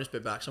get a bonus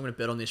bet back, so I'm going to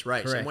bet on this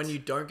race. Correct. And when you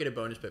don't get a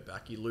bonus bet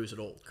back, you lose it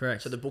all.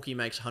 Correct. So the bookie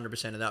makes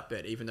 100% of that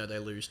bet, even though they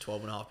lose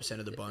 12.5%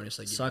 of the bonus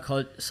they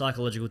give.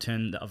 Psychological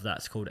term of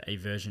that's called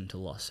aversion to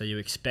loss. So you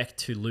expect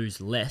to lose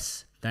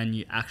less than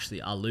you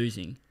actually are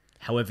losing.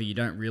 However, you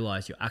don't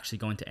realize you're actually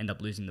going to end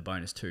up losing the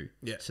bonus too.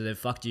 Yeah. So they've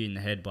fucked you in the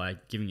head by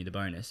giving you the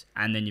bonus,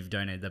 and then you've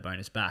donated the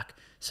bonus back.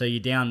 So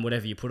you're down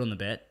whatever you put on the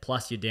bet,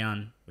 plus you're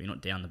down. Well, you're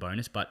not down the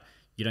bonus, but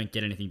you don't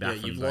get anything back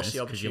from the bonus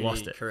because you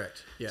lost it.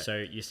 Correct. Yeah. So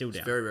you're still down.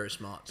 It's very, very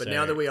smart. But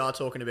now that we are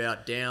talking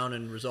about down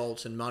and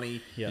results and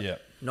money,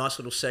 nice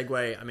little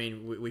segue. I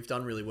mean, we've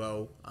done really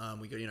well.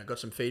 We got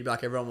some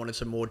feedback. Everyone wanted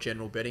some more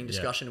general betting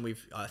discussion, and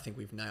I think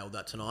we've nailed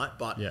that tonight.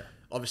 But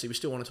obviously, we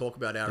still want to talk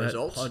about our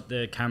results.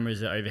 The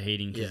cameras are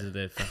overheating because of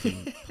the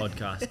fucking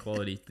podcast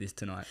quality this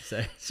tonight.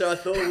 So I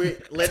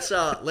thought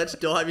let's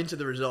dive into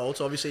the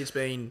results. Obviously,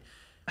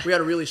 we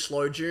had a really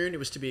slow June. It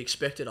was to be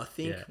expected. I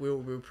think we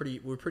were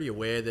pretty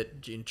aware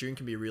that June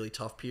can be a really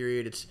tough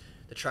period.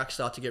 The tracks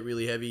start to get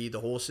really heavy.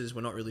 The horses,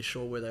 we're not really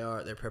sure where they are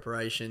at their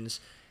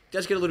preparations. It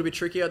does get a little bit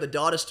trickier. The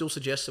data still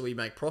suggests that we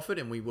make profit,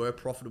 and we were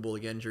profitable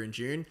again during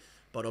June.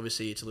 But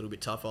obviously, it's a little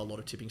bit tougher. A lot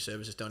of tipping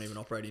services don't even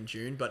operate in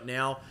June. But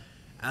now,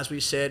 as we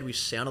said, we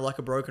sounded like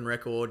a broken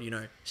record.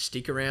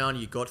 Stick around.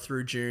 You got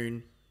through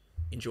June.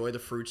 Enjoy the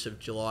fruits of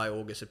July,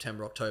 August,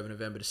 September, October,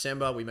 November,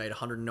 December. We made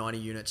 190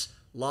 units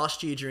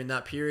last year during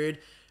that period.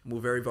 And we're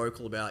very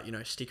vocal about,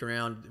 stick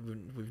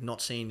around. We've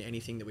not seen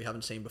anything that we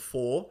haven't seen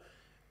before.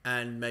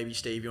 And maybe,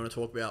 Steve, you want to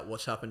talk about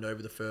what's happened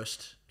over the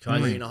first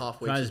 3.5 weeks of July?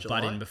 Can I just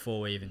butt in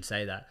before we even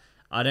say that?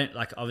 I don't,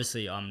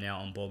 obviously I'm now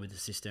on board with the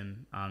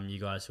system. You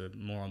guys were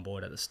more on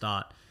board at the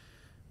start.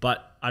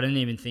 But I don't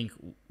even think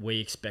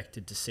we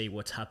expected to see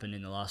what's happened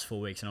in the last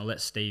 4 weeks. And I'll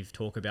let Steve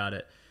talk about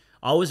it.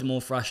 I was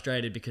more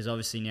frustrated because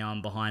obviously now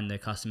I'm behind the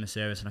customer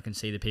service and I can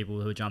see the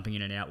people who are jumping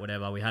in and out,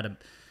 whatever. We had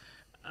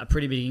a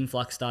pretty big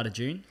influx start of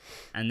June,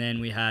 and then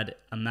we had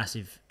a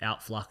massive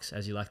outflux,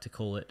 as you like to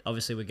call it.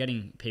 Obviously, we're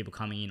getting people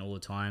coming in all the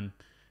time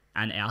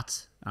and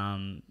out.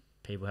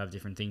 People have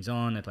different things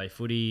on. They play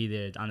footy.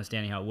 They're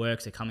understanding how it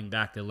works. They're coming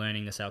back. They're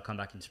learning. They say, I'll come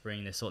back in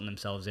spring. They're sorting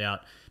themselves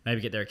out.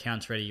 Maybe get their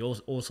accounts ready.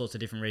 All sorts of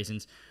different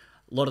reasons.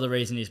 A lot of the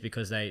reason is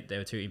because they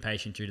were too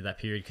impatient due to that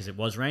period because it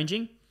was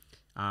ranging.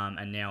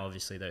 And now,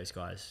 obviously, those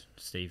guys,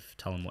 Steve,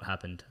 tell them what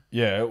happened.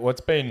 Yeah,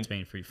 it's been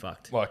pretty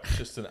fucked. Like,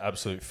 just an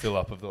absolute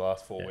fill-up of the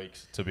last 4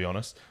 weeks, to be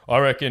honest. I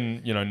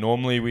reckon,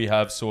 normally we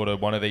have sort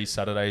of one of these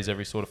Saturdays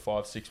every sort of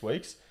 5-6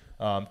 weeks.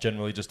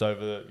 Generally just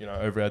over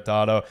our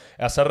data.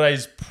 Our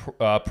Saturdays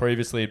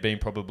previously had been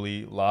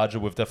probably larger.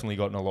 We've definitely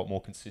gotten a lot more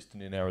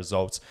consistent in our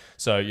results.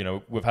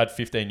 So, we've had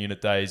 15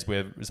 unit days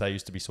where they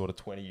used to be sort of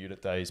 20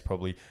 unit days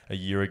probably a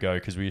year ago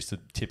because we used to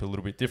tip a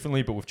little bit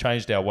differently, but we've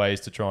changed our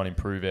ways to try and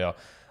improve our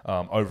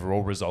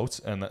overall results,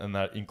 and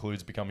that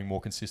includes becoming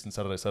more consistent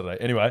Saturday.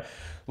 Anyway,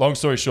 long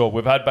story short,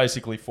 we've had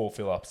basically 4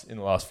 fill-ups in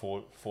the last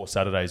four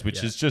Saturdays,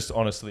 which is just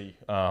honestly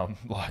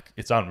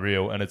it's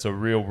unreal, and it's a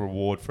real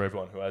reward for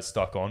everyone who has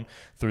stuck on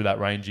through that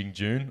ranging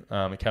June.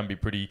 It can be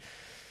pretty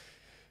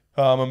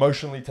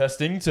emotionally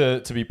testing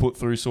to be put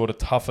through sort of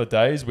tougher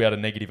days. We had a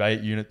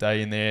 -8 unit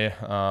day in there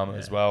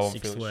as well.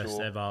 6th worst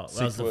ever.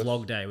 That was the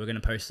vlog day. We're going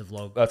to post the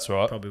vlog. That's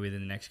right. Probably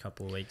within the next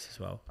couple of weeks as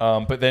well.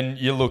 But then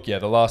you look, the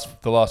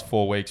last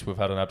 4 weeks we've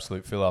had an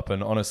absolute fill up,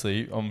 and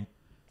honestly, I'm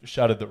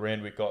shattered that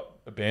Randwick got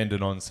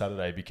abandoned on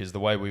Saturday because the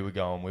way we were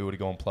going, we would have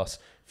gone plus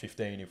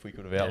 15 if we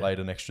could have outlaid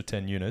an extra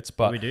 10 units.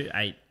 But we do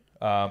 8.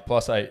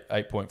 Plus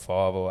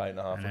 8.5 or 8.5 and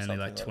or only something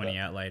like 20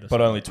 outlaid.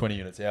 But only 20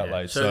 units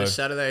outlaid. So the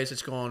Saturdays,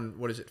 it's gone,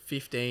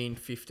 15,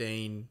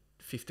 15,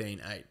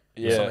 15, 8.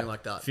 Yeah. Something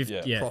like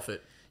that.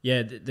 Profit.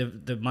 Yeah,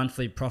 the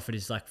monthly profit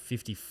is like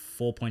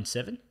 54.7.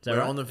 Is that We're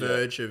right? on the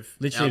verge of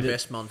literally our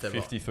best month ever.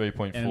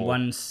 53.4. And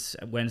one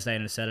Wednesday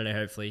and a Saturday,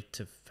 hopefully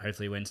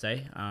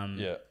Wednesday.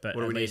 But what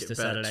do at we least need?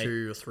 a About Saturday.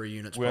 2 or 3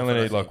 units. We only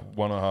need like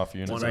 1.5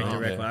 units. One Break and the a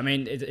half, record. I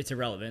mean, it's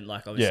irrelevant.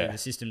 Like obviously the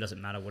system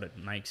doesn't matter what it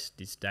makes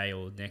this day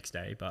or next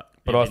day, but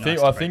I it'd be think nice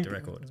to I break think the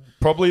record.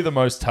 probably the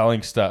most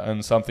telling stat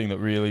and something that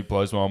really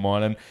blows my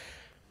mind. And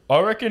I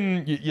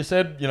reckon you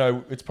said,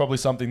 it's probably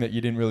something that you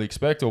didn't really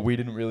expect, or we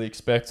didn't really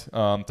expect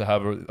to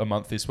have a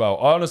month this well.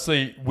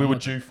 Honestly, we were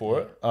due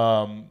for it.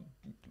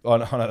 I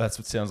know that's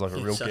what sounds like a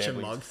real such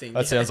gambling. a mug thing.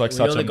 That sounds like Well,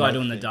 such a you're the guy mug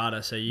doing the thing.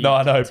 data, so you. No,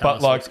 I know, tell but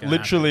us like what's gonna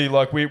literally,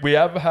 like we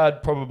have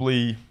had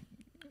probably,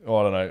 I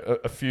don't know,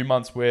 a few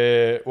months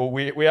where, well,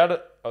 we had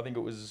it. I think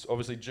it was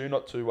obviously June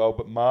not too well,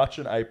 but March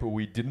and April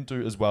we didn't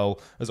do as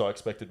well as I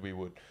expected we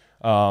would.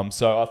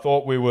 So I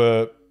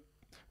thought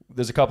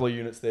there's a couple of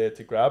units there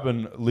to grab,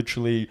 and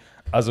literally,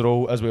 as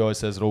we always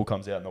says, it all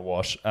comes out in the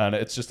wash, and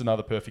it's just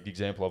another perfect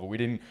example of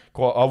it.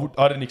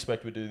 I didn't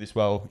expect we'd do this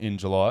well in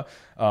July,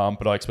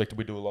 but I expected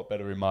we'd do a lot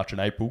better in March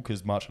and April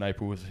because March and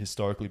April has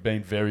historically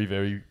been very,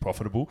 very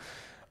profitable.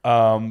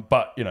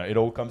 But it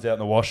all comes out in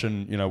the wash,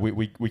 and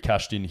we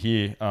cashed in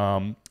here.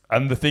 And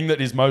the thing that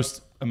is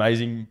most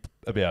amazing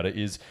about it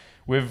is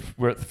we're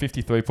at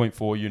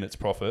 53.4 units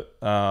profit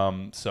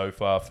so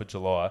far for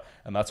July,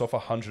 and that's off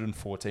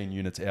 114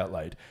 units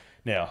outlaid.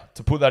 Now,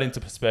 to put that into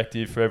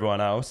perspective for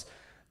everyone else,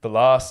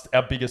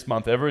 our biggest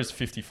month ever is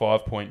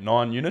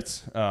 55.9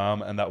 units,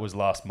 and that was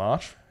last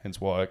March. Hence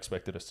why I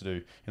expected us to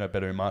do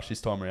better in March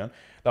this time around.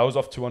 That was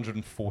off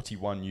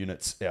 241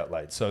 units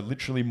outlaid, so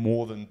literally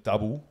more than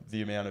double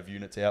the amount of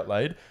units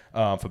outlaid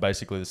for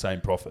basically the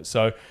same profit.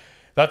 So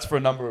that's for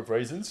a number of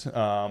reasons.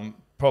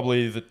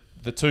 Probably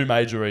the two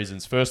major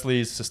reasons.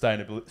 Firstly is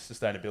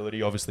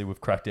sustainability. Obviously,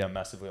 we've cracked down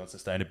massively on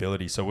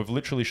sustainability. So we've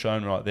literally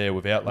shown right there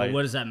we've outlaid. Well,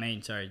 what does that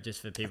mean? Sorry,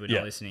 just for people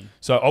not listening.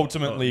 So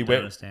ultimately,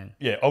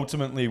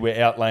 ultimately we're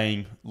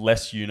outlaying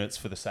less units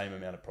for the same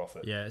amount of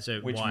profit. Yeah. So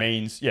which why?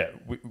 means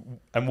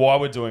and why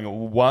we're doing it.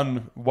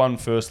 One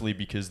firstly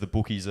because the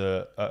bookies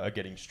are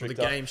getting stricter.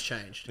 The game's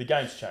changed.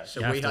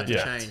 So we have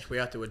to change. We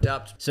have to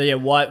adapt. So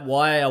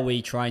why are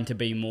we trying to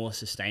be more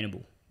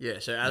sustainable? Yeah,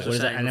 so as I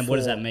was saying, what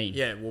does that mean?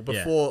 Yeah, well,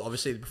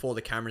 before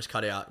the cameras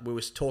cut out, we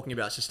were talking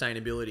about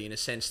sustainability in a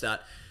sense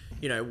that,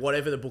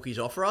 whatever the bookies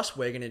offer us,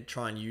 we're going to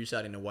try and use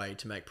that in a way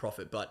to make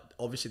profit. But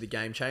obviously the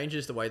game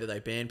changes, the way that they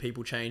ban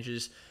people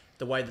changes,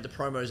 the way that the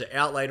promos are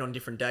outlaid on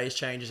different days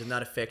changes, and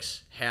that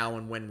affects how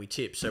and when we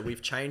tip. So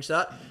we've changed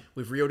that.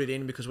 We've reeled it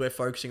in because we're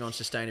focusing on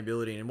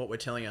sustainability, and what we're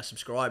telling our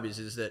subscribers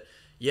is that,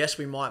 yes,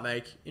 we might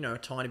make, a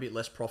tiny bit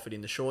less profit in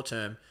the short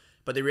term,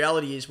 but the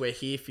reality is we're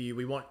here for you.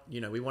 We want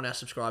our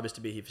subscribers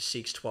to be here for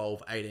 6,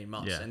 12, 18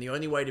 months. Yeah. And the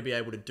only way to be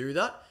able to do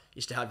that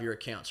is to have your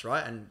accounts,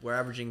 right? And we're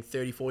averaging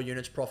 34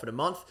 units profit a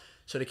month.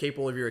 So to keep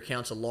all of your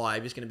accounts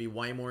alive is going to be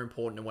way more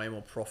important and way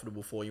more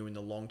profitable for you in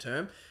the long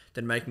term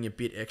than making a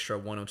bit extra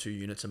 1 or 2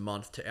 units a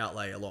month to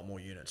outlay a lot more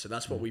units. So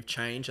that's what we've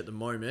changed at the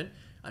moment.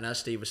 And as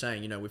Steve was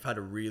saying, we've had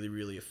a really,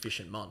 really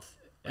efficient month.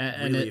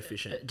 Really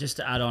efficient. Just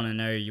to add on, I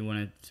know you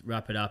want to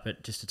wrap it up,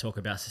 but just to talk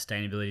about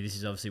sustainability, this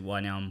is obviously why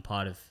now I'm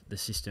part of the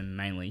system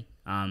mainly.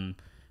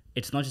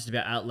 it's not just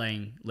about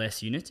outlaying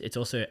less units. It's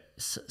also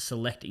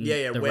selecting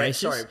the races.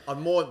 Sorry,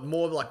 I'm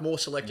more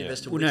selective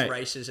as to which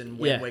races and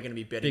when we're going to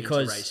be betting into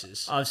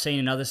races. I've seen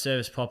another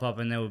service pop up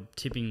and they were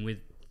tipping with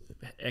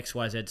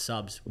XYZ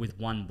subs with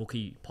one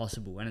bookie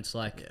possible, and it's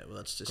like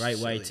that's just great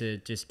way to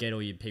just get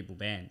all your people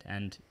banned.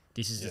 And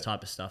this is the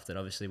type of stuff that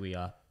obviously we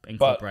are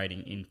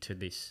incorporating into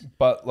this.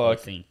 But like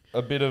thing.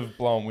 A bit of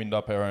blowing wind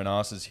up our own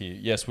asses here.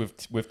 Yes,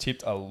 we've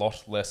tipped a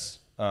lot less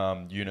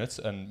units,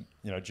 and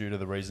due to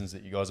the reasons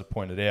that you guys have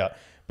pointed out,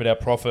 but our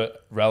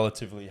profit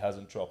relatively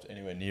hasn't dropped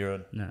anywhere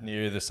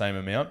near the same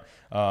amount.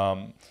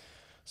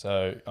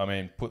 So I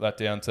mean, put that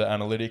down to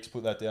analytics,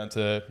 put that down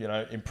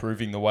to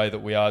improving the way that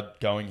we are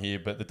going here.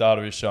 But the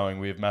data is showing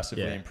we have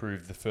massively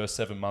improved the first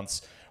 7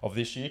 months of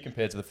this year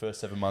compared to the first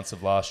 7 months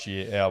of last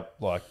year.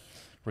 Our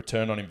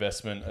return on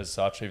investment as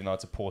such, even though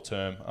it's a poor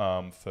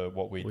term for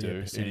what we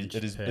do,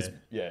 it is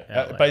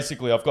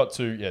basically I've got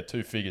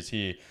two figures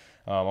here.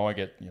 I won't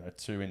get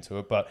too into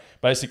it, but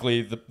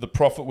basically the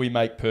profit we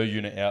make per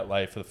unit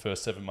outlay for the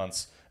first 7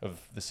 months of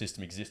the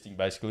system existing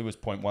basically was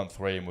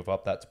 0.13, and we've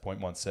upped that to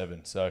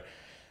 0.17. So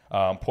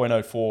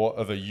 0.04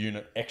 of a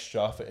unit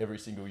extra for every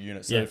single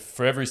unit. So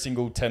for every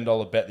single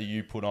 $10 bet that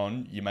you put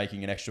on, you're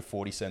making an extra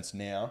 40 cents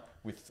now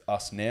with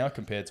us now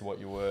compared to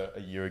what you were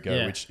a year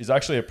ago, which is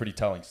actually a pretty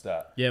telling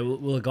stat. Yeah,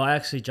 well, a guy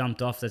actually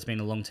jumped off that's been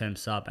a long-term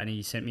sub, and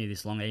he sent me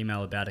this long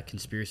email about a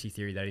conspiracy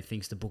theory that he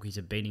thinks the bookies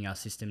are beating our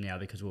system now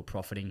because we're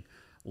profiting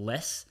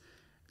less,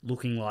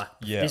 looking like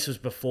this was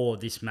before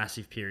this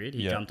massive period.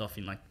 He jumped off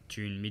in like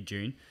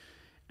mid-June.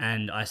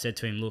 And I said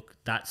to him, look,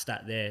 that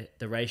stat there,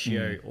 the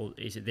ratio, or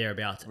is it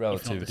thereabouts, if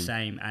not the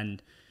same?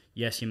 And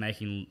yes, you're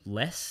making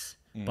less,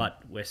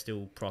 but we're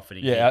still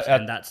profiting. Yeah,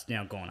 and that's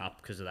now gone up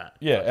because of that.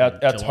 Yeah,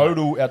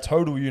 our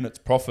total units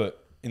profit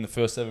in the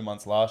first 7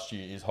 months last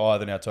year is higher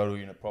than our total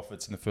unit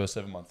profits in the first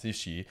 7 months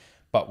this year,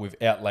 but we've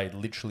outlaid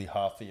literally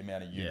half the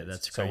amount of units. Yeah,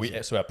 that's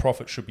crazy. So our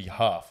profit should be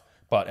half,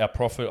 but our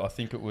profit, I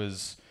think it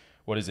was...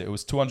 What is it? It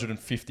was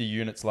 250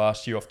 units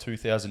last year off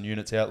 2,000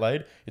 units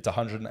outlaid. It's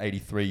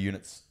 183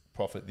 units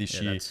profit this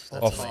year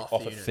off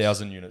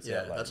 1,000 units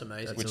outlaid. That's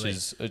amazing. Which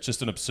is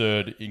just an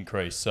absurd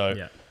increase.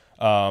 So,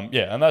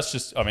 and that's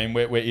just, I mean,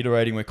 we're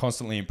iterating, we're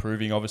constantly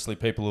improving. Obviously,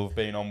 people who have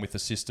been on with the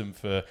system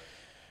for,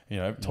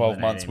 12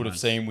 months would have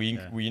seen we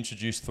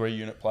introduced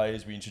 3-unit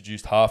plays, we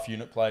introduced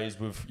half-unit plays.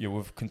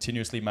 We've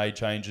continuously made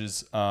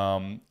changes,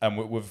 and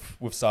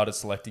we've started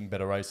selecting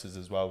better races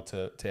as well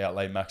to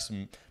outlay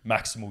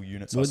maximal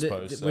units, I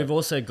suppose. We've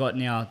also got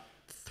now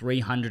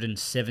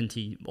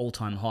 370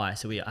 all-time high,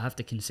 so we have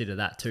to consider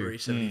that too.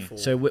 374.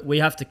 So we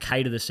have to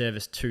cater the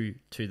service to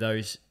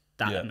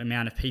that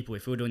amount of people.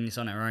 If we were doing this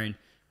on our own,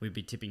 we'd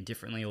be tipping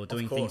differently or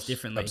doing things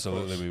differently.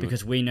 Absolutely, we would.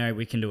 Because we know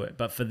we can do it.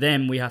 But for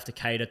them, we have to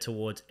cater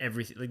towards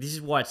everything. Like, this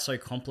is why it's so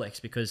complex,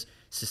 because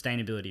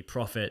sustainability,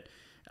 profit,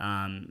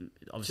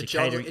 obviously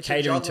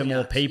catering to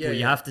more people.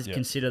 You have to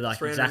consider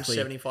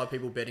 375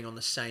 people betting on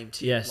the same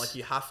tip. Yes. Like,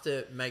 you have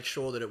to make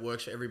sure that it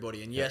works for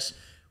everybody. And yes,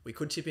 we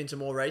could tip into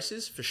more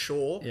races for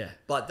sure,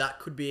 but that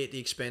could be at the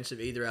expense of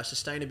either our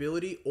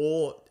sustainability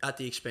or at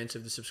the expense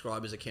of the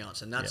subscribers'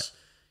 accounts. And that's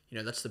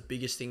that's the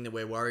biggest thing that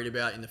we're worried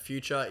about in the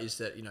future, is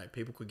that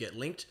people could get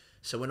linked.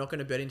 So we're not going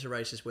to bet into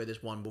races where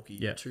there's one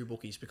bookie or two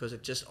bookies, because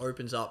it just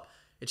opens up.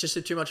 It's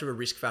just too much of a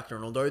risk factor.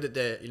 And although that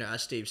they're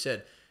as Steve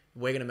said,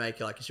 we're going to make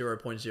like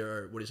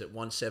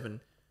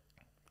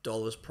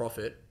 $0.17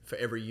 profit for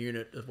every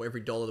unit, for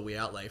every dollar that we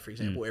outlay, for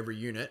example, every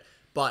unit.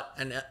 But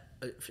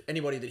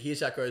anybody that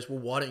hears that goes, well,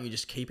 why don't you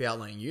just keep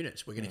outlaying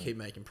units? We're going to keep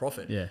making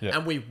profit.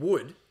 And we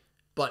would,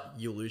 but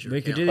you'll lose your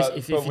account. We could do this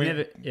if you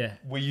never... Yeah.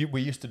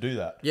 We used to do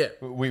that. Yeah.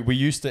 We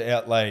used to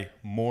outlay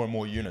more and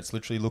more units.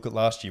 Literally, look at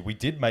last year. We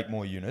did make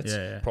more units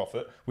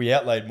profit. We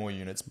outlaid more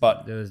units,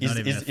 but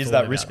is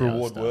that risk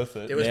reward worth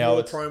it? There was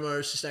more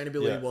promo.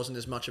 Sustainability wasn't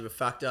as much of a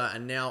factor.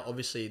 And now,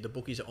 obviously, the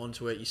bookies are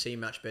onto it. You see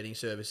match betting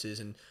services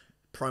and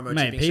promo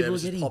tipping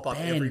services pop up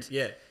every...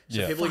 So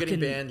people are getting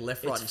banned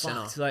left, right, and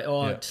centre. It's like,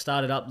 it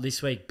started up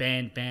this week,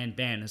 banned.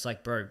 It's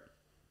like, bro,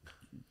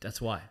 that's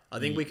why. I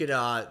think we could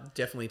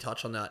definitely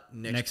touch on that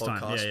next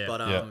podcast. Time. But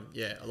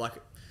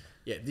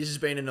this has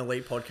been an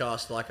elite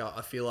podcast. Like,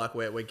 I feel like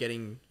we're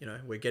getting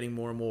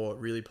more and more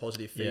really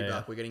positive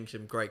feedback. We're getting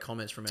some great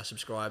comments from our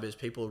subscribers.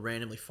 People are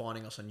randomly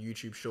finding us on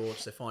YouTube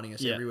Shorts. They're finding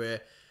us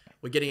everywhere.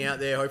 We're getting out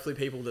there. Hopefully,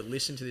 people that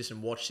listen to this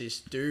and watch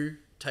this do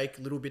take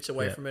little bits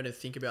away from it and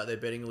think about their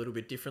betting a little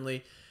bit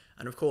differently.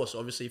 And of course,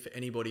 obviously, for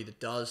anybody that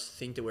does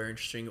think that we're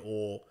interesting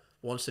or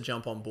wants to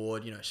jump on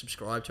board,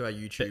 subscribe to our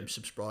YouTube,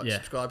 subscribe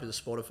to the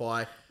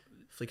Spotify,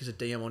 flick us a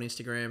DM on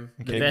Instagram.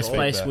 The best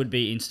place would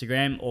be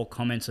Instagram or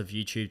comments of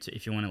YouTube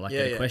if you want to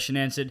get a question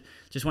answered.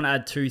 Just want to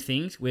add 2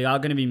 things. We are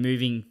going to be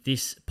moving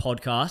this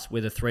podcast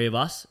with the 3 of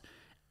us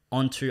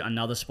onto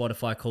another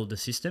Spotify called The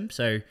System.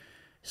 So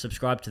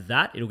subscribe to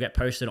that. It'll get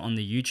posted on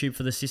the YouTube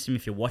for The System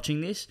if you're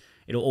watching this.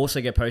 It'll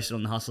also get posted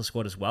on the Hustler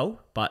Squad as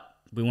well, but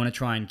we want to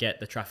try and get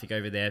the traffic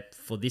over there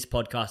for this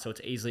podcast so it's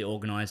easily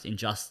organized in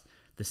just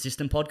the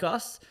System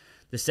podcasts.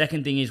 The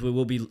second thing is we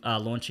will be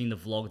launching the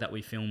vlog that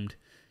we filmed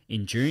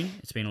in June.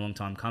 It's been a long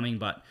time coming,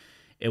 but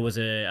It was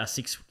a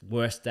sixth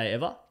worst day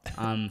ever,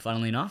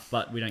 funnily enough,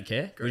 but we don't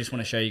care. We just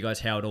want to show you guys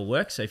how it all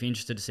works. So if you're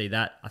interested to see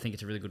that, I think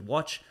it's a really good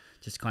watch,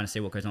 just to kind of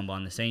see what goes on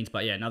behind the scenes.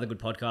 But yeah, another good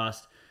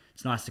podcast.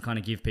 It's nice to kind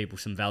of give people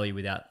some value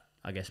without,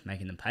 I guess,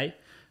 making them pay.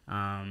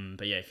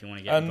 But yeah, if you want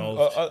to get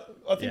involved.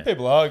 I think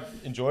people are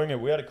enjoying it.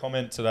 We had a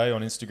comment today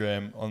on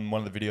Instagram on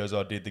one of the videos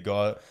I did.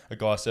 A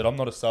guy said, "I'm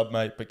not a sub,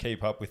 mate, but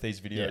keep up with these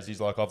videos." Yeah.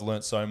 He's like, "I've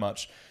learnt so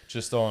much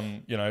just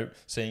on,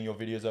 seeing your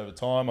videos over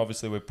time."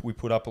 Obviously, we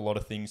put up a lot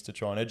of things to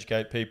try and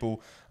educate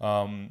people.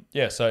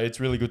 So it's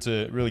really great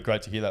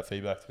to hear that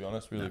feedback, to be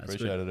honest. Really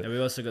appreciated it. And we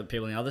also got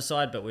people on the other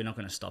side, but we're not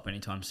going to stop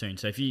anytime soon.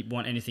 So if you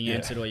want anything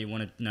answered or you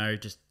want to know,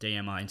 just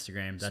DM our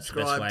Instagram. That's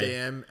Subscribe, the best way.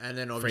 DM, and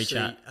then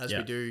obviously, as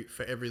we do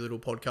for every little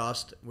podcast,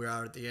 we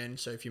are at the end.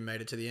 So if you made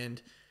it to the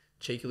end,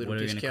 cheeky little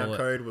discount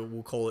code.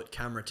 We'll call it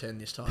Camera 10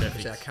 this time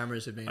because our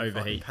cameras have been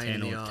overheat pain 10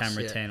 in the or ass.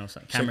 Camera 10 or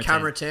something.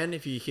 Camera 10,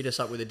 if you hit us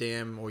up with a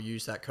DM or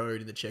use that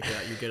code in the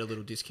checkout, you'll get a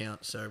little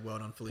discount. So well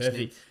done for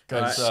listening.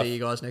 Perfect. See you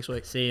guys next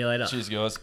week. See you later. Cheers, guys.